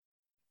receiver,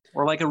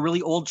 or like a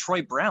really old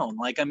Troy Brown.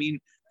 Like, I mean,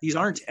 these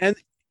aren't. And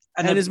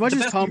as much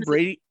as Tom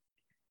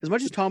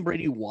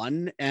Brady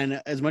won,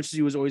 and as much as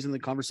he was always in the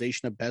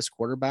conversation of best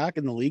quarterback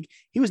in the league,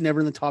 he was never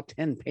in the top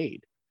 10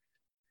 paid,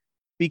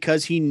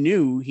 because he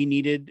knew he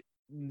needed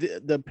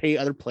the pay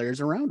other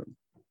players around him.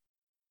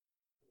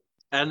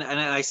 And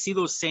I see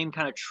those same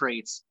kind of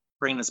traits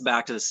bringing us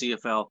back to the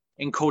CFL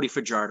in Cody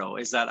Fajardo,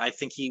 is that I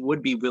think he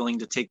would be willing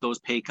to take those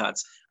pay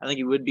cuts. I think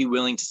he would be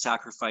willing to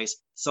sacrifice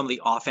some of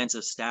the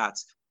offensive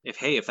stats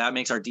if that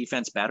makes our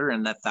defense better,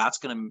 and that's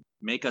going to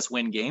make us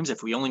win games.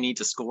 If we only need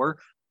to score,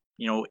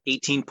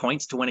 18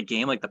 points to win a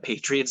game, like the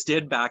Patriots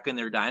did back in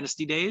their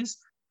dynasty days,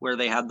 where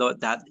they had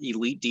that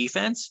elite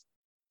defense,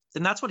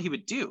 then that's what he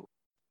would do.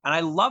 And I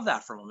love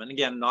that from him. And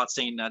again, not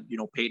saying that,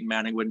 Peyton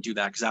Manning wouldn't do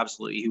that, because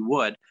absolutely he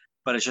would,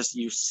 but it's just,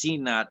 you've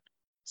seen that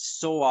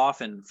so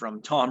often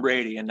from Tom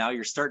Brady, and now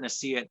you're starting to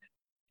see it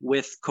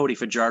with Cody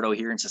Fajardo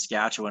here in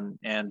Saskatchewan.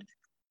 And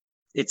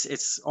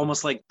it's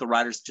almost like the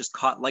Riders just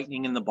caught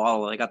lightning in the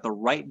bottle. They got the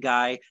right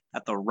guy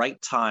at the right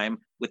time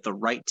with the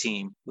right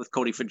team with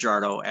Cody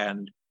Fajardo,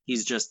 and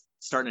he's just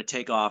starting to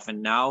take off.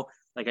 And now,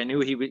 like,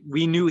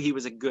 we knew he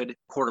was a good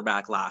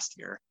quarterback last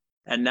year,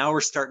 and now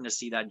we're starting to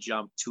see that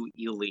jump to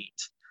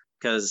elite.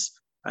 Because,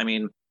 I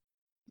mean,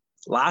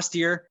 last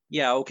year,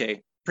 yeah,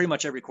 okay, pretty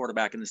much every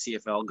quarterback in the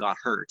CFL got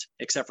hurt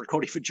except for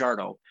Cody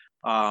Fajardo.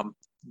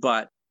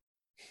 But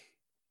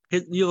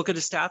you look at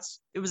his stats,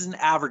 it was an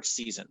average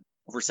season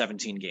over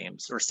 17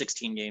 games or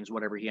 16 games,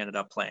 whatever he ended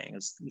up playing.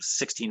 It's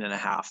 16 and a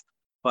half,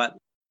 but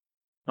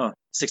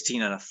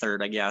 16 and a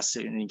third, I guess,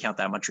 and you count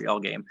that Montreal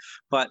game.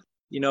 But,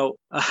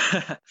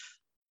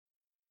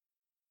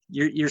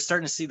 you're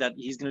starting to see that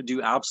he's going to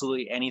do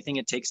absolutely anything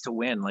it takes to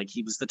win. Like,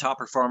 he was the top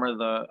performer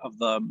of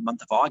the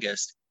month of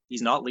August.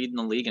 He's not leading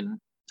the league in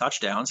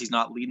touchdowns. He's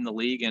not leading the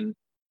league in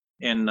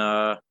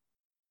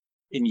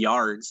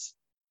yards.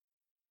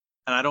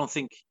 And I don't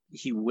think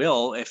he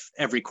will if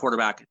every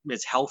quarterback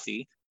is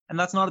healthy. And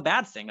that's not a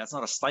bad thing. That's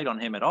not a slight on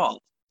him at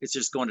all. It's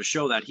just going to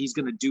show that he's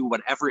going to do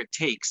whatever it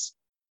takes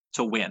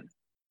to win.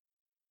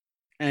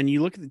 And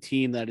you look at the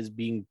team that is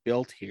being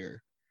built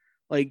here.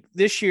 Like,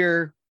 this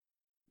year,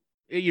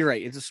 you're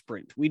right, it's a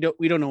sprint. We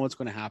don't know what's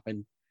going to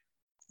happen.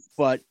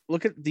 But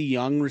look at the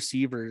young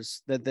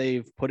receivers that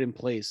they've put in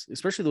place,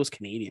 especially those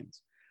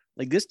Canadians.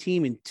 Like, this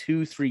team in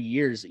 2-3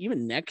 years,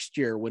 even next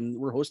year when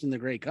we're hosting the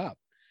Grey Cup,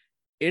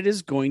 it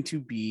is going to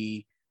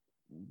be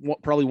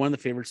probably one of the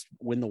favorites to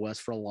win the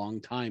West for a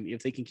long time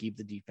if they can keep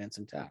the defense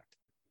intact.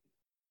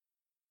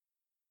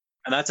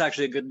 And that's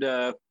actually a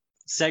good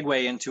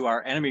segue into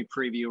our enemy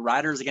preview,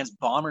 Riders against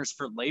Bombers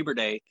for Labor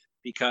Day,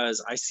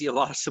 because I see a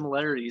lot of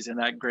similarities in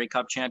that Grey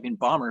Cup champion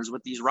Bombers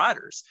with these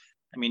Riders.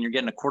 I mean, you're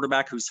getting a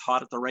quarterback who's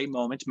hot at the right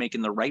moment,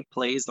 making the right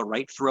plays, the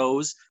right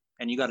throws,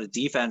 and you got a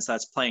defense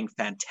that's playing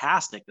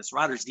fantastic. This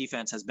Riders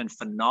defense has been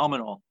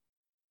phenomenal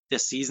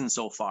this season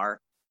so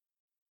far.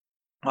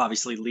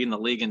 Obviously leading the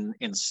league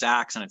in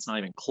sacks, and it's not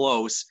even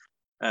close.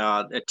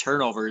 At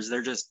turnovers,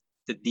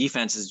 the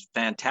defense is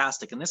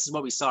fantastic. And this is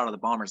what we saw out of the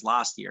Bombers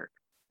last year.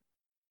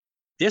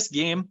 This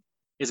game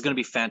is going to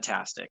be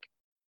fantastic.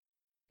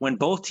 When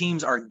both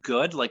teams are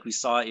good, like we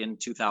saw in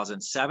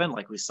 2007,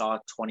 like we saw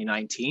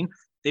 2019,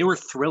 they were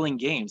thrilling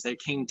games. They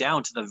came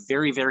down to the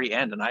very, very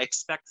end. And I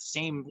expect the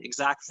same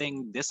exact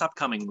thing this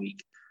upcoming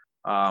week,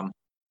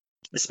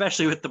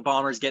 especially with the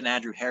Bombers getting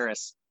Andrew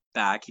Harris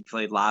back. He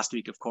played last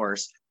week, of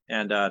course,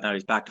 and now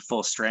he's back to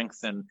full strength.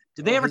 And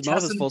did they ever his mouth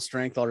test is him? full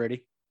strength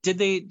already? Did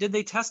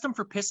they test him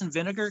for piss and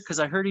vinegar? Because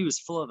I heard he was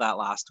full of that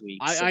last week.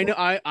 I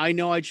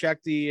know. I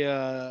checked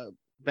the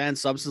banned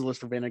substance list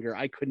for vinegar.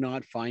 I could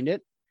not find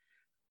it.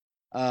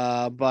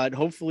 But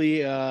hopefully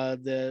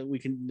we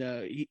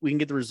can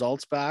get the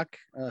results back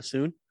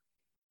soon.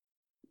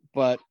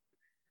 But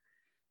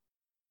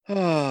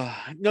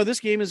no, this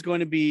game is going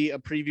to be a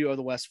preview of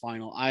the West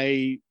Final.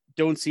 I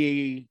don't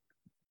see,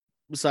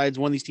 besides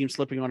one of these teams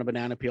slipping on a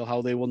banana peel,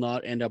 how they will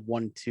not end up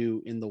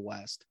 1-2 in the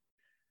West.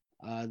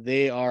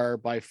 They are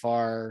by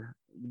far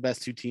the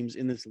best two teams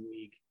in this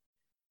league,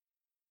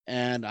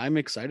 and I'm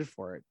excited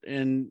for it.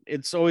 And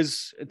it's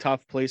always a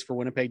tough place for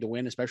Winnipeg to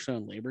win, especially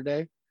on Labor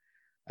Day.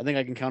 I think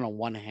I can count on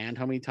one hand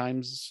how many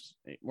times,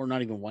 or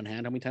not even one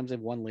hand, how many times they've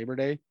won Labor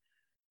Day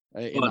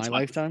in my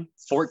lifetime.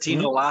 14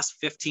 of the last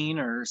 15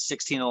 or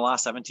 16 of the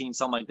last 17,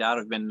 something like that,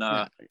 have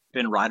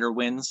been Rider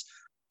wins.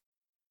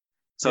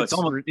 So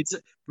it's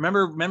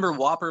remember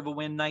Whopper of a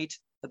win night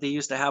that they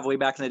used to have way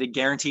back in the day,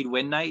 guaranteed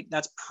win night.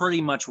 That's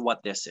pretty much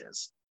what this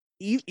is.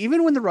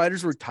 Even when the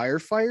Riders were tire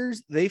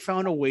fires, they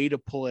found a way to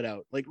pull it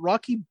out. Like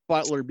Rocky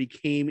Butler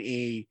became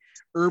a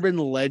urban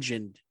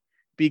legend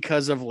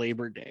because of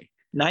Labor Day.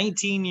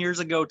 19 years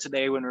ago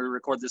today, when we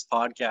record this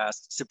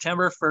podcast,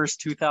 September 1st,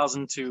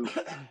 2002,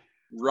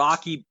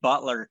 Rocky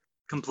Butler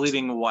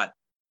completing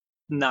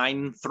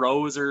 9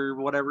 throws or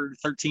whatever,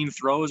 13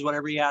 throws,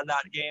 whatever he had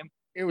that game.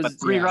 It was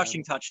 3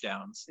 rushing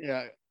touchdowns.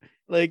 Yeah.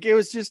 Like it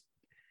was just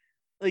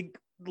like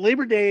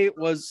Labor Day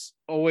was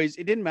always,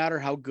 it didn't matter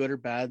how good or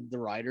bad the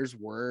Riders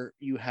were.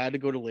 You had to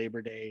go to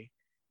Labor Day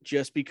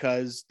just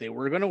because they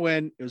were going to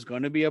win. It was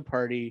going to be a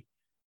party,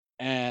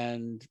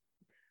 and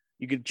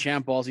you could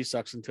chant Ballsy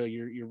sucks until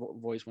your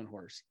voice went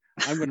hoarse.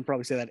 I'm going to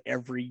probably say that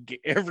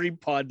every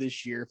pod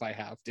this year if I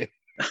have to.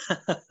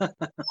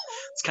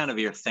 It's kind of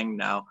your thing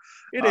now.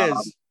 It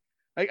is.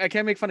 I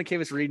can't make fun of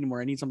Kavis Reed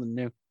anymore. I need something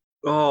new.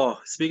 Oh,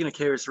 speaking of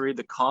Kavis Reed,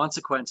 the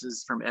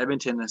consequences from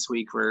Edmonton this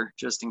week were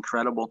just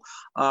incredible.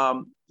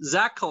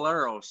 Zach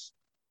Collaros,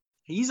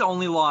 he's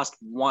only lost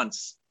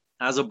once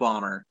as a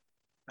Bomber.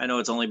 I know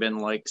it's only been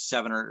like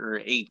 7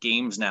 or 8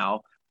 games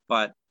now,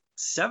 but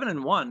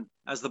 7-1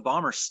 as the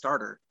Bomber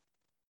starter.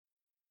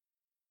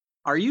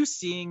 Are you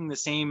seeing the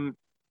same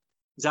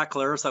Zach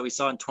Collaros that we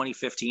saw in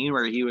 2015,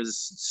 where he was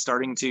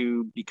starting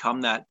to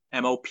become that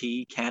MOP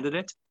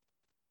candidate?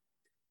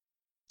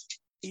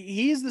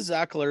 He's the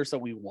Zach Collaros that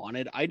we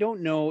wanted. I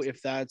don't know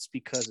if that's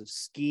because of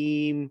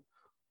scheme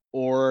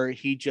or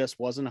he just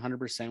wasn't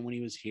 100% when he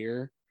was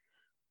here,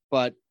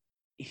 but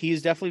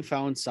he's definitely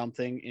found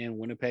something in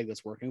Winnipeg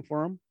that's working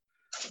for him.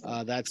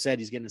 That said,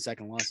 he's getting a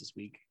second loss this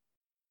week.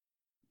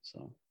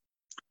 So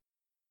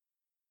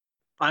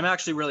I'm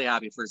actually really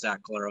happy for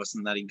Zach Collaros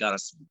and that he got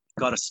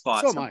a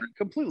spot. So am I.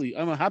 Completely.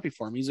 I'm happy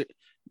for him. He's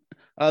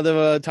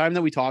the time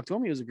that we talked to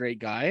him, he was a great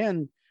guy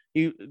and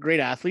great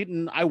athlete,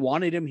 and I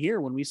wanted him here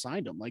when we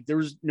signed him. Like there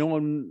was no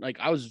one, like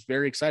I was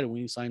very excited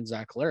when we signed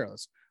Zach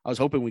Collaros. I was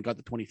hoping we got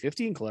the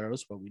 2015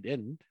 Collaros, but we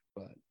didn't.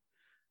 But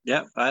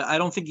yeah, I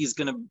don't think he's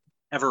going to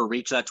ever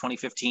reach that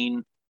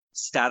 2015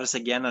 status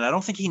again, and I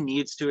don't think he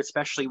needs to,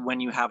 especially when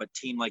you have a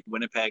team like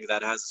Winnipeg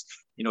that has,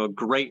 a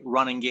great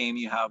running game.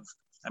 You have,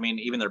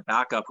 even their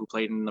backup who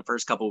played in the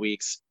first couple of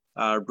weeks,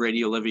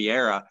 Brady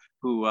Oliveira,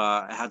 who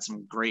had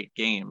some great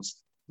games.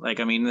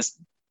 This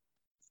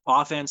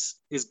offense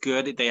is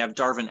good. They have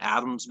Darvin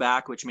Adams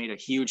back, which made a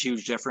huge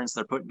difference.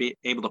 They're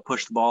able to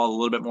push the ball a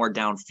little bit more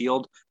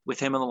downfield with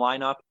him in the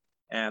lineup.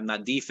 And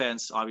that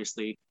defense,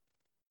 obviously,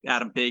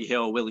 Adam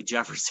Bighill, Willie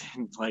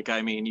Jefferson,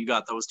 you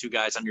got those 2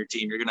 guys on your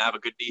team. You're going to have a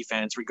good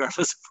defense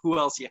regardless of who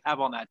else you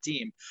have on that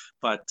team.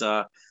 But,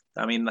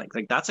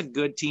 that's a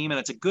good team, and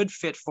it's a good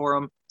fit for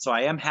them. So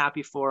I am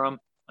happy for them.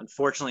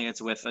 Unfortunately,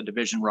 it's with a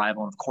division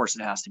rival, and of course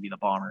it has to be the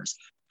Bombers.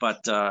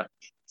 But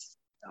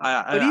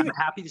I'm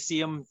happy to see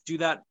him do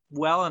that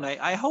well, and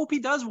I hope he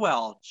does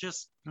well,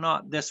 just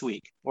not this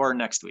week or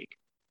next week.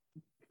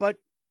 But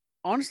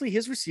honestly,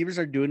 his receivers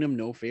are doing him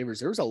no favors.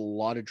 There was a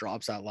lot of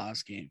drops that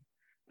last game,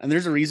 and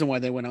there's a reason why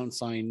they went out and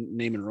signed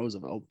Naaman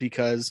Roosevelt,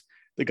 because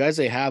the guys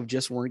they have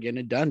just weren't getting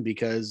it done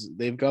because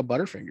they've got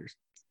butterfingers.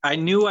 I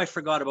knew I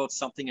forgot about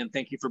something, and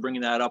thank you for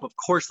bringing that up. Of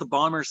course, the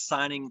Bombers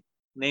signing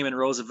Naaman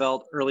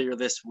Roosevelt earlier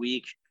this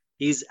week.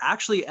 He's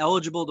actually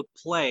eligible to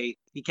play.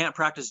 He can't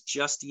practice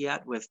just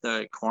yet with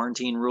the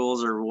quarantine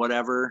rules or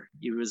whatever.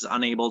 He was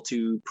unable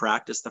to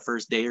practice the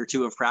first day or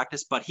two of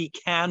practice, but he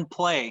can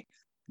play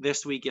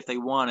this week if they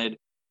wanted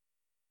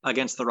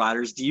against the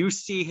Riders. Do you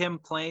see him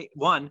play?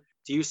 One,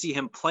 do you see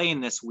him playing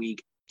this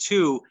week?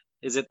 Two,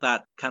 is it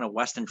that kind of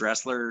Weston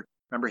Dressler?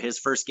 Remember his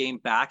first game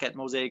back at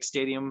Mosaic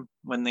Stadium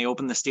when they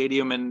opened the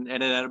stadium and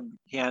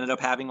he ended up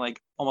having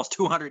like almost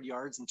 200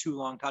 yards and 2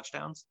 long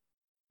touchdowns?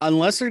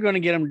 Unless they're going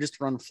to get him just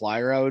to run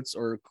fly routes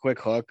or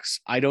quick hooks,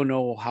 I don't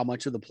know how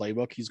much of the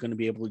playbook he's going to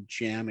be able to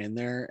jam in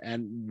there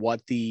and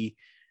what the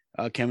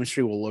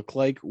chemistry will look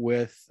like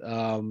with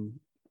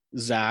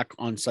Zach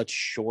on such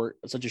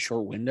a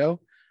short window.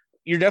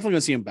 You're definitely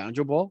going to see him bounce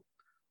a ball,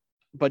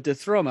 but to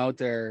throw him out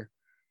there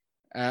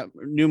at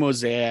New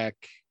Mosaic,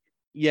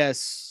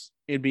 yes,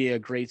 it'd be a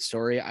great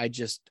story. I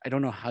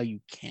don't know how you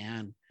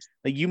can.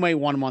 Like, you might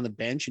want him on the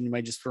bench and you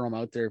might just throw him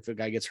out there if a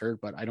guy gets hurt,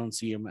 but I don't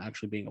see him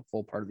actually being a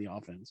full part of the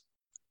offense.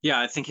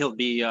 Yeah, I think he'll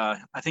be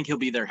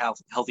their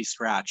healthy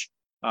scratch.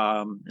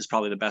 Is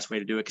probably the best way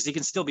to do it, because he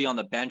can still be on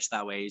the bench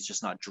that way. He's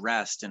just not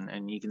dressed,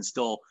 and he can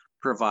still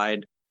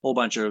provide a whole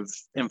bunch of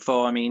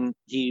info. I mean,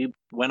 he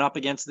went up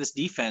against this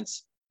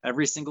defense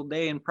every single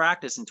day in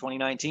practice in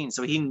 2019,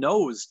 so he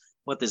knows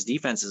what this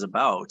defense is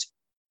about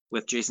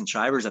with Jason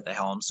Shivers at the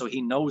helm. So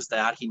he knows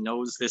that. He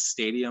knows this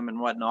stadium and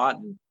whatnot.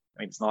 And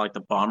I mean, it's not like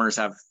the Bombers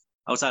have,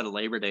 outside of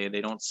Labor Day,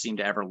 they don't seem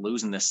to ever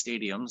lose in this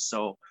stadium.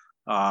 So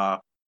I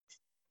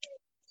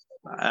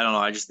don't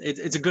know.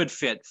 It's a good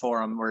fit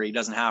for him where he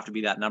doesn't have to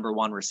be that number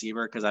one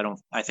receiver, because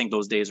I think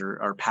those days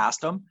are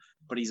past him.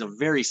 But he's a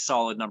very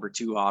solid number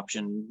 2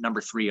 option, number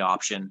 3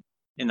 option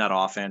in that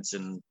offense,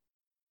 and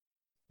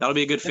that'll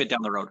be a good fit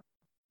down the road.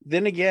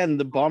 Then again,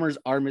 the Bombers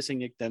are missing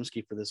Nick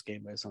Dembski for this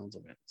game by the sounds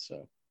of it.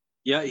 So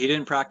yeah, he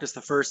didn't practice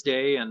the first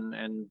day, and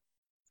it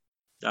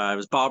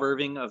was Bob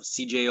Irving of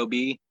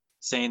CJOB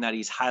saying that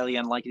he's highly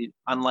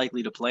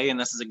unlikely to play. And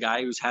this is a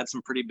guy who's had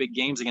some pretty big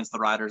games against the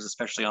Riders,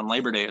 especially on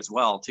Labor Day as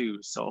well, too.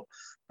 So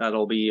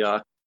that'll be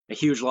a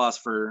huge loss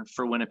for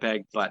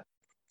Winnipeg, but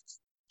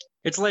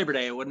it's Labor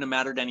Day. It wouldn't have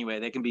mattered anyway.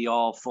 They can be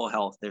all full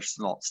health. They're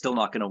still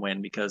not going to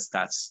win, because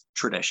that's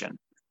tradition.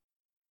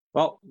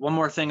 Well, one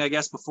more thing, I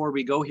guess, before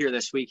we go here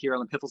this week here on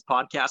the Piffles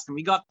podcast, and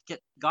we got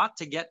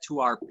to get to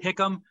our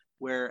pick'em,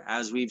 where,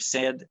 as we've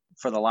said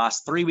for the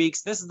last 3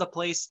 weeks, this is the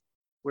place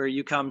where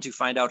you come to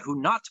find out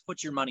who not to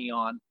put your money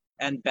on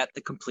and bet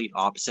the complete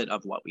opposite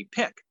of what we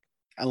pick.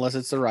 Unless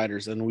it's the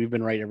Riders, and we've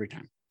been right every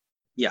time.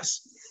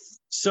 Yes.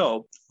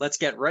 So let's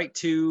get right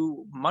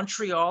to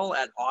Montreal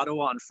at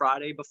Ottawa on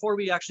Friday. Before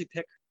we actually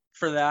pick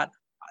for that,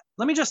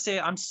 let me just say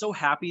I'm so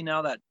happy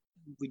now that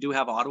we do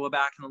have Ottawa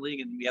back in the league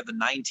and we have the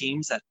 9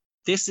 teams, that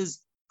this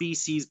is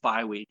BC's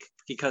bye week,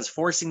 because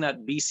forcing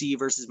that BC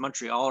versus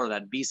Montreal or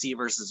that BC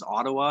versus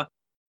Ottawa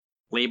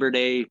Labor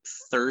Day,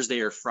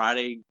 Thursday or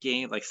Friday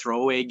game, like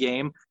throwaway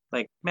game,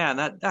 like, man,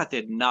 that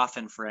did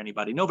nothing for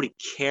anybody. Nobody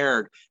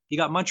cared. You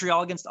got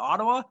Montreal against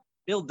Ottawa,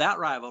 build that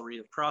rivalry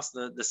across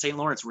the St.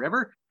 Lawrence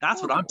River.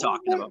 That's what I'm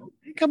talking about.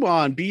 Come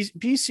on,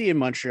 BC and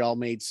Montreal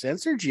made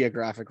sense. They're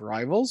geographic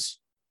rivals.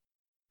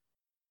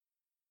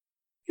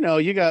 You know,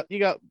 you got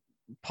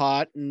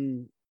Pot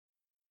and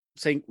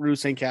St.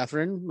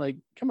 Catherine. Like,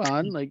 come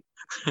on, like,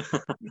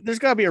 there's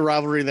got to be a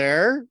rivalry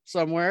there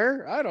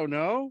somewhere. I don't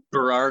know.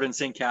 Burrard and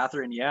St.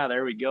 Catherine. Yeah,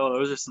 there we go.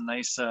 Those are some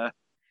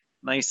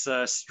nice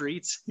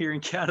streets here in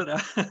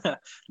Canada.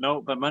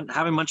 No, but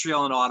having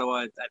Montreal and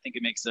Ottawa, I think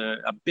it makes a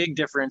big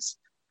difference,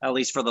 at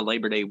least for the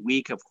Labor Day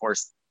week. Of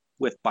course,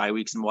 with bye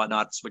weeks and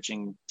whatnot,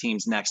 switching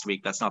teams next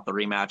week. That's not the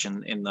rematch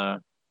in the,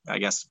 I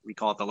guess we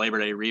call it the Labor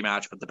Day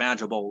rematch, but the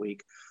Banjo Bowl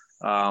week.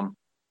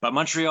 But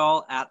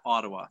Montreal at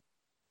Ottawa.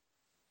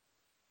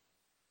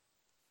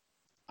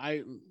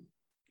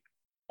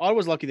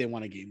 Ottawa's lucky they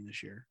won a game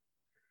this year.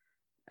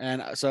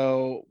 And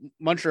so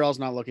Montreal's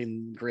not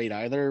looking great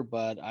either,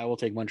 but I will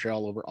take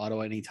Montreal over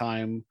Ottawa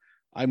anytime.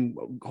 I'm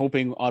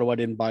hoping Ottawa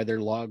didn't buy their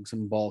logs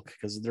in bulk,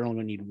 because they're only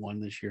going to need 1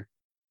 this year.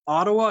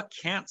 Ottawa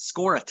can't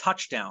score a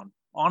touchdown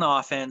on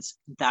offense.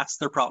 That's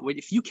their problem.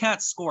 If you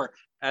can't score,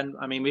 and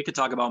I mean, we could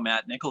talk about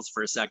Matt Nichols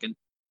for a second.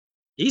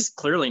 He's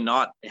clearly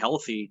not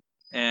healthy.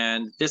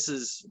 And this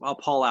is a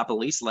Paul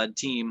Lapalisse-led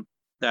team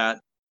that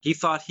he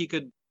thought he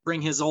could bring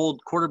his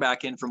old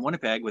quarterback in from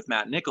Winnipeg with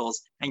Matt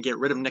Nichols and get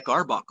rid of Nick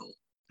Arbuckle.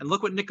 And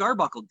look what Nick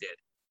Arbuckle did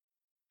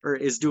or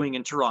is doing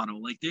in Toronto.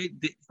 Like they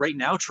right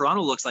now,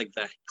 Toronto looks like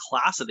the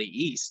class of the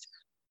East.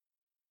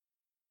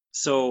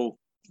 So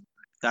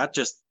that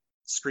just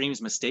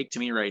screams mistake to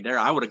me right there.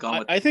 I would have gone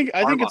with. I think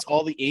it's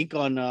all the ink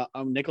on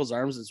Nichols'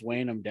 arms that's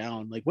weighing him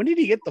down. Like, when did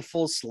he get the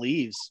full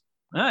sleeves?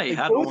 Yeah, he like,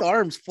 had both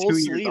arms full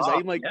sleeves.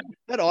 I'm like, yeah.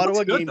 That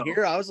Ottawa good, game though.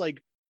 here, I was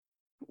like,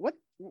 what?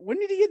 When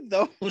did he get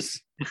those?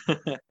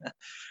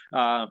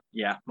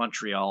 Yeah,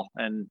 Montreal.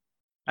 And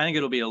I think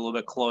it'll be a little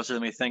bit closer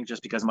than we think,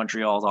 just because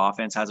Montreal's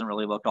offense hasn't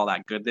really looked all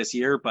that good this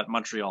year, but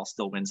Montreal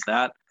still wins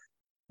that.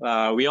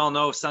 We all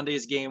know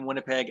Sunday's game,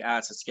 Winnipeg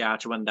at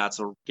Saskatchewan. That's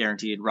a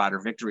guaranteed Rider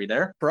victory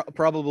there.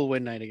 Probable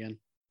win night again.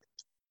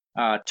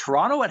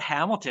 Toronto at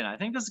Hamilton. I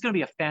think this is going to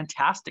be a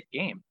fantastic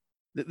game.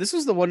 This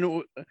is the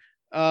one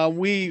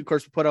we, of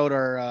course, put out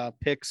our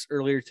picks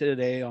earlier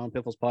today on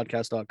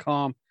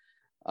pifflespodcast.com.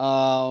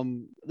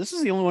 This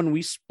is the only one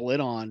we split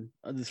on,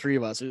 the three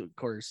of us, of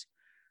course.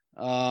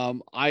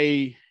 I'm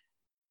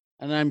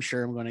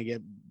sure I'm going to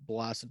get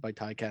blasted by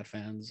Ticats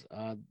fans.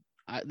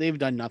 They've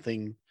done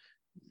nothing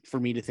for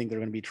me to think they're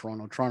going to be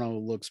Toronto. Toronto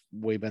looks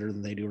way better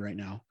than they do right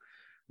now.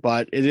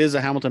 But it is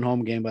a Hamilton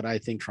home game, but I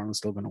think Toronto's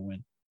still going to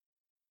win.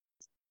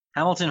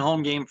 Hamilton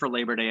home game for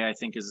Labor Day, I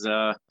think, is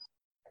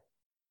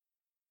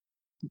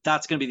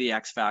that's going to be the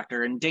X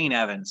factor. And Dane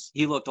Evans,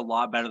 he looked a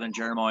lot better than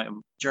Jeremiah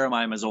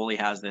Mazzoli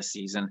has this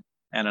season.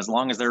 And as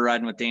long as they're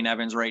riding with Dane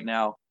Evans right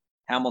now,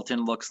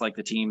 Hamilton looks like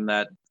the team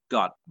that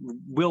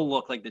will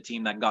look like the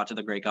team that got to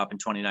the Grey Cup in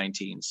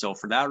 2019. So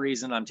for that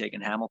reason, I'm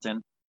taking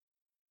Hamilton.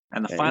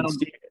 And the final.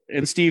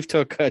 Steve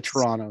took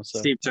Toronto. So.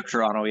 Steve took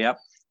Toronto. Yep.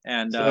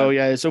 And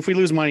so if we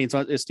lose money,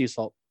 it's Steve's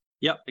fault.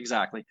 Yep,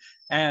 exactly.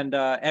 And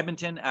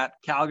Edmonton at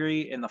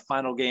Calgary in the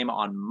final game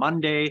on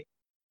Monday.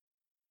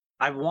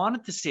 I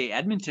wanted to say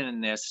Edmonton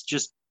in this,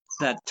 just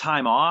that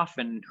time off,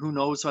 and who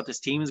knows what this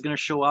team is going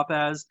to show up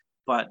as.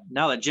 But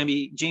now that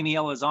Jamie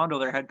Elizondo,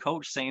 their head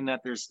coach, saying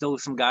that there's still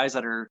some guys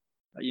that are,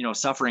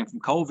 suffering from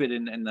COVID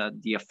and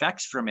the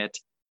effects from it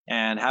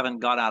and haven't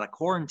got out of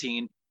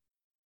quarantine.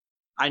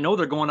 I know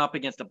they're going up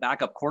against a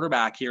backup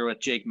quarterback here with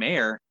Jake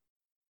Mayer,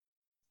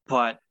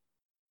 but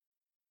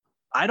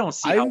I don't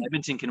see how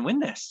Edmonton can win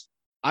this.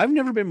 I've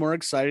never been more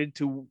excited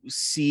to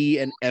see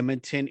an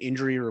Edmonton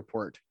injury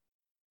report.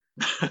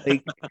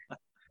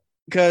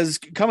 Because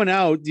coming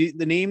out,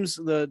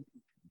 the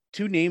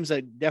two names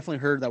I definitely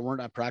heard that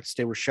weren't at practice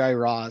today were Shai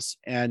Ross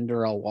and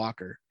Darrell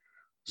Walker.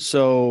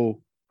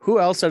 So who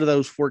else out of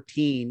those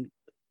 14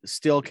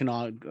 still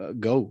cannot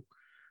go?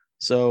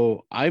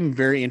 So I'm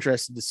very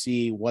interested to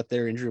see what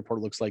their injury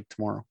report looks like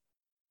tomorrow.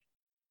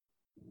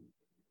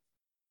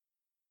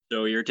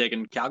 So you're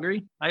taking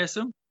Calgary, I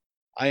assume?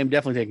 I am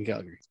definitely taking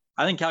Calgary.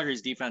 I think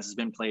Calgary's defense has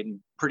been played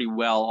pretty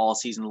well all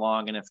season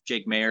long. And if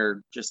Jake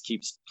Mayer just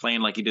keeps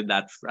playing like he did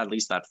that, at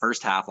least that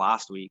first half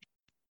last week,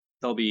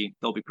 they'll be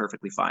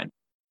perfectly fine.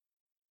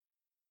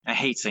 I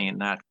hate saying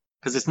that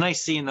because it's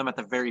nice seeing them at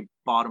the very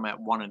bottom at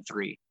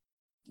 1-3.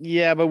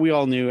 Yeah, but we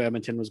all knew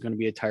Edmonton was going to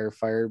be a tire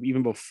fire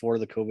even before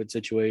the COVID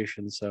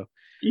situation. So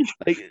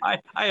I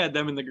had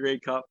them in the Grey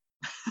Cup.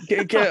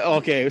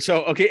 Okay.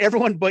 So,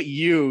 everyone but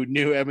you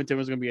knew Edmonton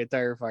was going to be a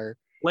tire fire.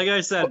 Like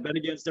I said, bet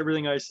against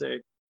everything I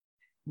say.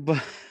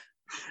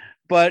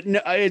 But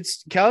no,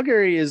 it's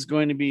Calgary is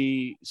going to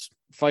be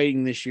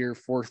fighting this year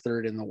for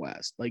third in the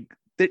West. Like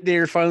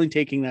they're finally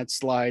taking that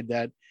slide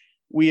that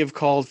we have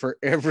called for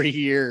every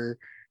year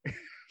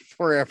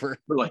forever.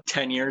 For like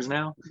 10 years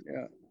now.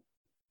 Yeah.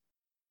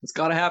 It's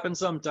got to happen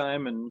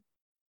sometime. And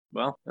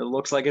well, it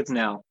looks like it's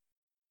now.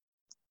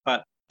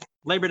 But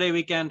Labor Day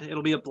weekend,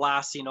 it'll be a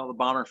blast. The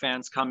Bomber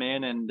fans come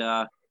in and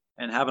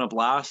having a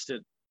blast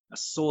at a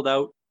sold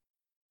out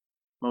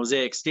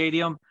Mosaic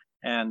Stadium.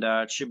 And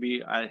it should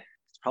be,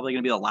 it's probably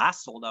going to be the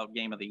last sold out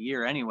game of the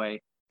year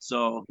anyway.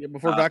 So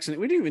before vaccine,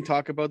 we didn't even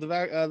talk about the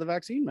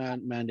vaccine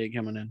mandate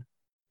coming in.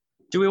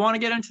 Do we want to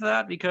get into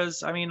that?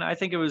 Because I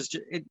think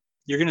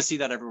you're going to see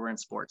that everywhere in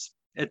sports.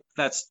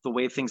 That's the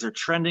way things are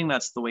trending.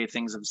 That's the way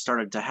things have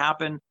started to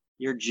happen.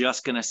 You're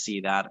just going to see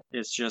that.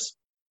 It's just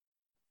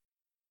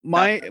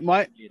my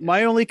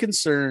only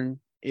concern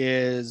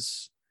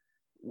is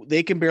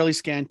they can barely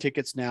scan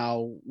tickets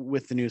now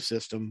with the new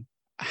system.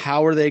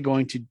 How are they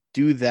going to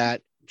do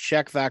that?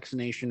 Check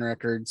vaccination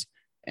records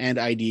and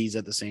IDs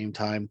at the same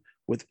time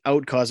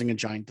without causing a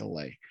giant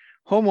delay.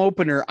 Home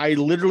opener, I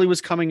literally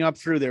was coming up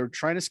through. They were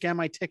trying to scan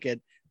my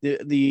ticket.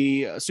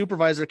 The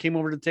supervisor came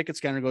over to the ticket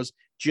scanner and goes,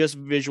 just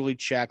visually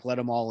check, let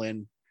them all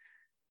in.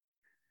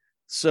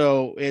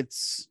 So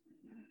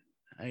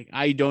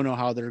I don't know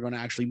how they're going to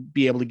actually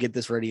be able to get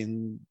this ready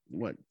in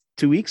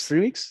 2 weeks,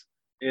 3 weeks?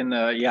 In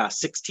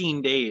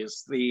 16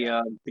 days,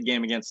 the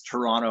game against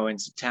Toronto in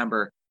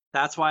September.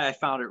 That's why I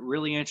found it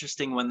really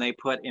interesting when they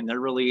put in their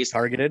release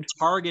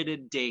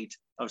targeted date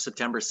of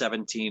September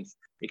 17th,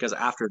 because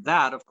after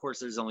that, of course,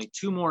 there's only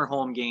 2 more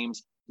home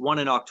games, one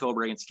in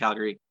October against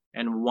Calgary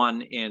and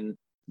one in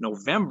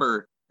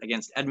November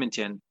against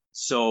Edmonton.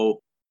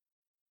 So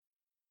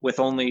with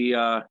only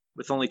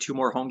 2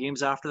 more home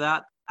games after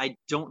that, I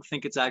don't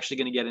think it's actually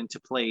going to get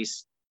into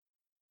place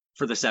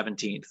for the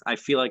 17th. I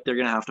feel like they're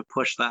going to have to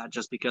push that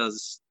just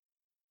because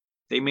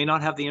they may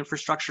not have the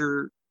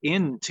infrastructure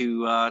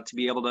to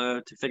be able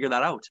to figure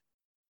that out.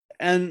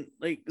 And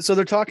so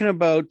they're talking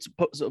about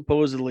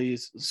supposedly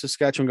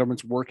Saskatchewan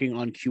government's working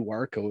on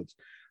QR codes.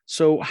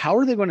 So how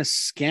are they going to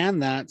scan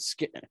that?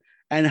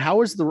 And how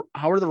are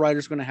the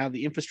riders going to have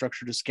the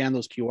infrastructure to scan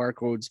those QR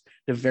codes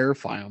to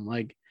verify them?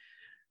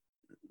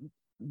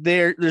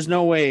 There's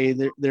no way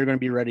they're going to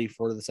be ready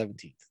for the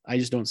 17th. I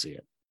just don't see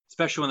it.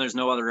 Especially when there's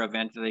no other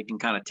event that they can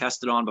kind of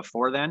test it on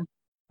before then.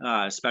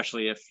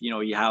 Especially if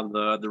you have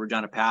the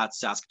Regina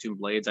Pats, Saskatoon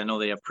Blades. I know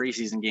they have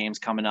preseason games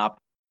coming up,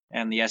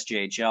 and the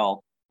SJHL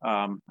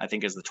I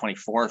think is the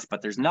 24th.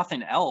 But there's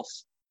nothing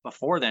else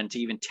before then to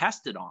even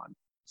test it on.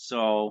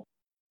 So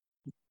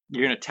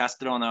you're going to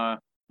test it on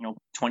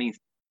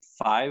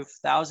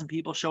 25,000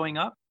 people showing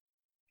up.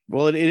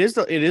 Well, it is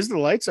the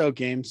lights out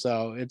game,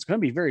 so it's going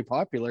to be very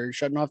popular.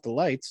 Shutting off the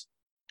lights.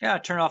 Yeah,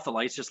 turn off the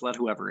lights, just let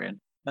whoever in.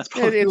 That's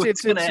probably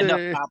what's going to end up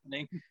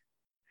happening.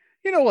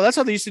 Well, that's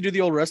how they used to do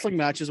the old wrestling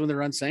matches when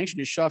they're unsanctioned.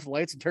 You shut off the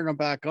lights and turn them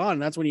back on.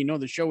 That's when you know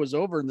the show was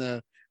over and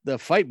the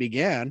fight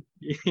began.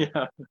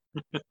 Yeah.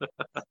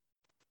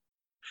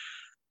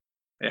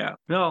 Yeah.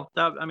 No,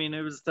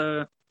 it was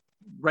the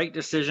right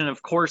decision.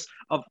 Of course,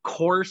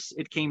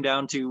 it came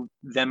down to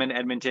them in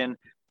Edmonton.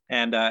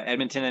 And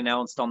Edmonton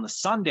announced on the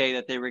Sunday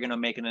that they were going to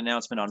make an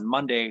announcement on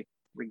Monday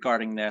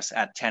regarding this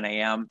at 10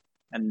 a.m.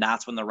 And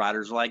that's when the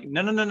Riders were like,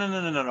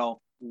 no.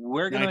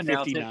 We're going to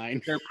announce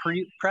it. Their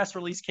press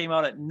release came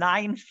out at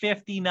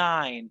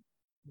 9:59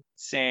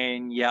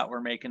 saying, yeah,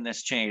 we're making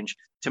this change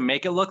to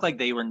make it look like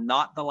they were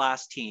not the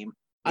last team.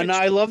 And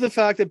I love the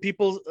fact that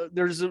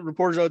there's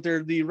reporters out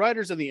there, the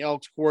Riders and the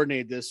Elks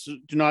coordinate this.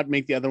 Do not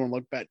make the other one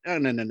look bad.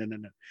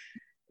 No.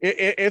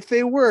 If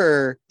they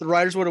were, the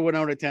Riders would have went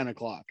out at 10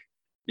 o'clock.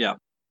 Yeah.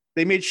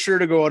 They made sure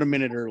to go out a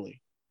minute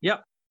early.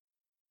 Yep.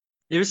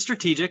 It was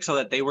strategic so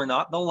that they were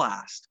not the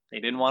last. They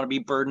didn't want to be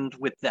burdened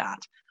with that.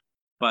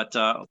 But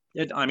at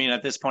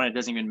this point, it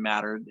doesn't even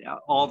matter.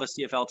 All the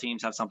CFL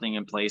teams have something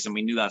in place, and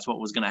we knew that's what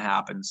was going to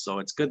happen. So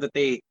it's good that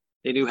they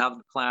do have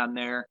the plan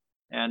there,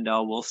 and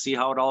we'll see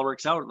how it all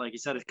works out. Like you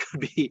said, it could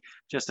be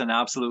just an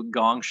absolute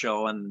gong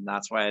show, and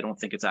that's why I don't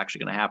think it's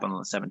actually going to happen on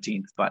the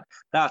 17th. But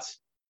that's,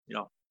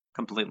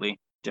 completely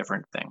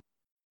different thing.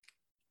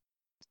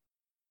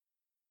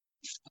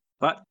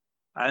 But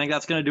I think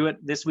that's going to do it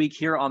this week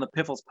here on the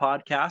Piffles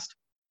podcast.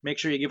 Make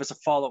sure you give us a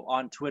follow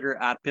on Twitter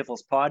at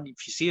PifflesPod.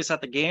 If you see us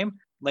at the game,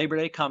 Labor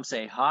Day, come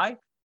say hi.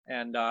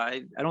 And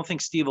I don't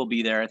think Steve will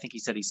be there. I think he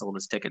said he sold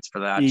his tickets for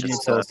that. He did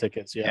sell his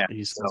tickets. Yeah,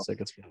 he sold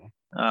tickets for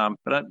that.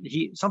 But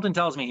something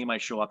tells me he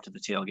might show up to the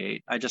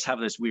tailgate. I just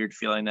have this weird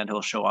feeling that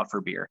he'll show up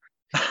for beer.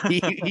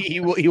 he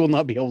will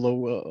not be able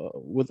to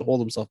withhold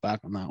himself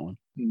back on that one.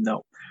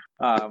 No.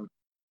 But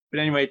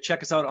anyway,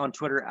 check us out on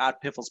Twitter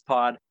at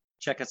PifflesPod.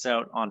 Check us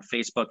out on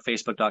Facebook,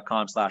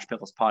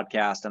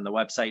 facebook.com/PifflesPodcast, and the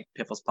website,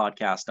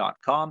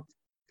 pifflespodcast.com.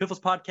 Piffles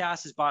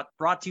Podcast is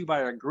brought to you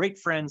by our great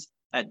friends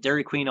at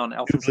Dairy Queen on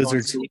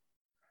Elphinstone Street.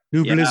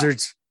 New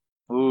blizzards.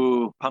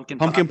 Ooh, pumpkin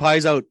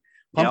pie's out.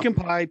 Pumpkin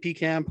pie,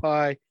 pecan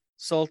pie,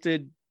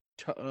 salted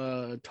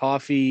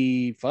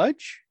toffee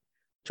fudge,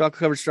 chocolate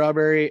covered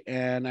strawberry,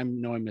 and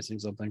I'm missing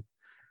something.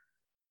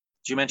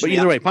 Did you mention? But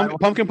either way,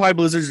 pumpkin pie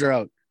blizzards are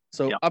out.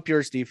 So up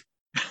yours, Steve.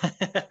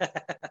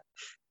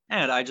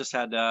 And I just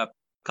had a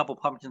couple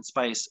pumpkin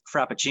spice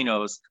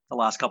frappuccinos the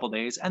last couple of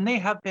days, and they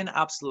have been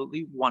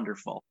absolutely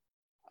wonderful.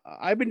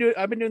 I've been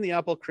doing the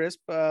apple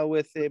crisp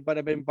with it, but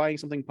I've been buying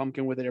something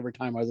pumpkin with it every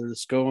time, either the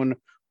scone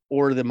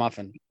or the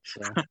muffin.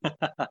 So.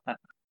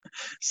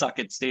 Suck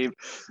it, Steve.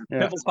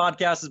 Yeah. Piffles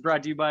Podcast is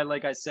brought to you by,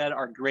 like I said,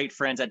 our great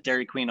friends at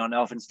Dairy Queen on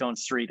Elphinstone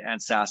Street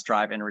and Sass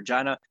Drive in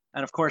Regina.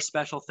 And of course,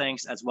 special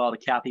thanks as well to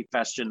Kathy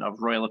Festian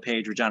of Royal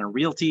LePage Regina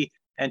Realty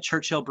and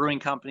Churchill Brewing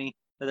Company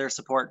for their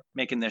support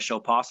making this show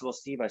possible.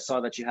 Steve, I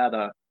saw that you had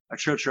a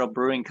Churchill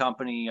Brewing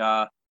Company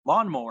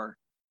lawnmower.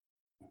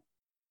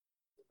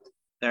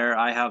 There,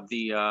 I have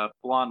the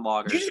blonde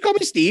logger. Did you just call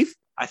me Steve?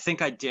 I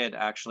think I did,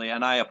 actually,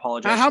 and I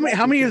apologize.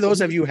 How many of those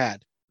have you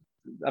had?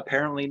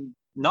 Apparently,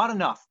 not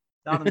enough.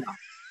 Not enough.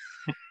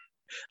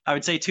 I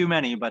would say too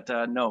many, but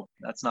no,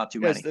 that's not too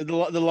many.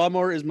 The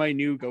lawnmower is my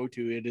new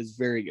go-to. It is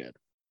very good.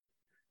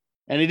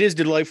 And it is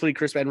delightfully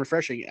crisp and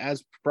refreshing,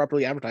 as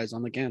properly advertised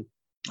on the can.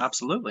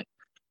 Absolutely.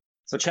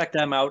 So check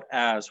them out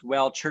as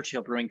well.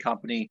 Churchill Brewing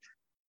Company.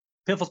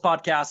 Piffles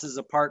Podcast is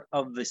a part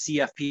of the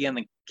CFP and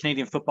the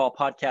Canadian Football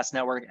Podcast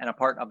Network and a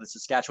part of the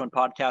Saskatchewan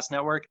Podcast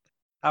Network.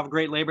 Have a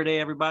great Labor Day,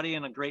 everybody,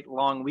 and a great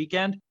long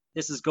weekend.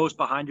 This is Ghost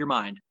Behind Your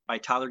Mind by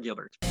Tyler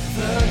Gilbert.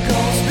 The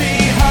ghost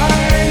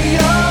behind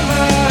your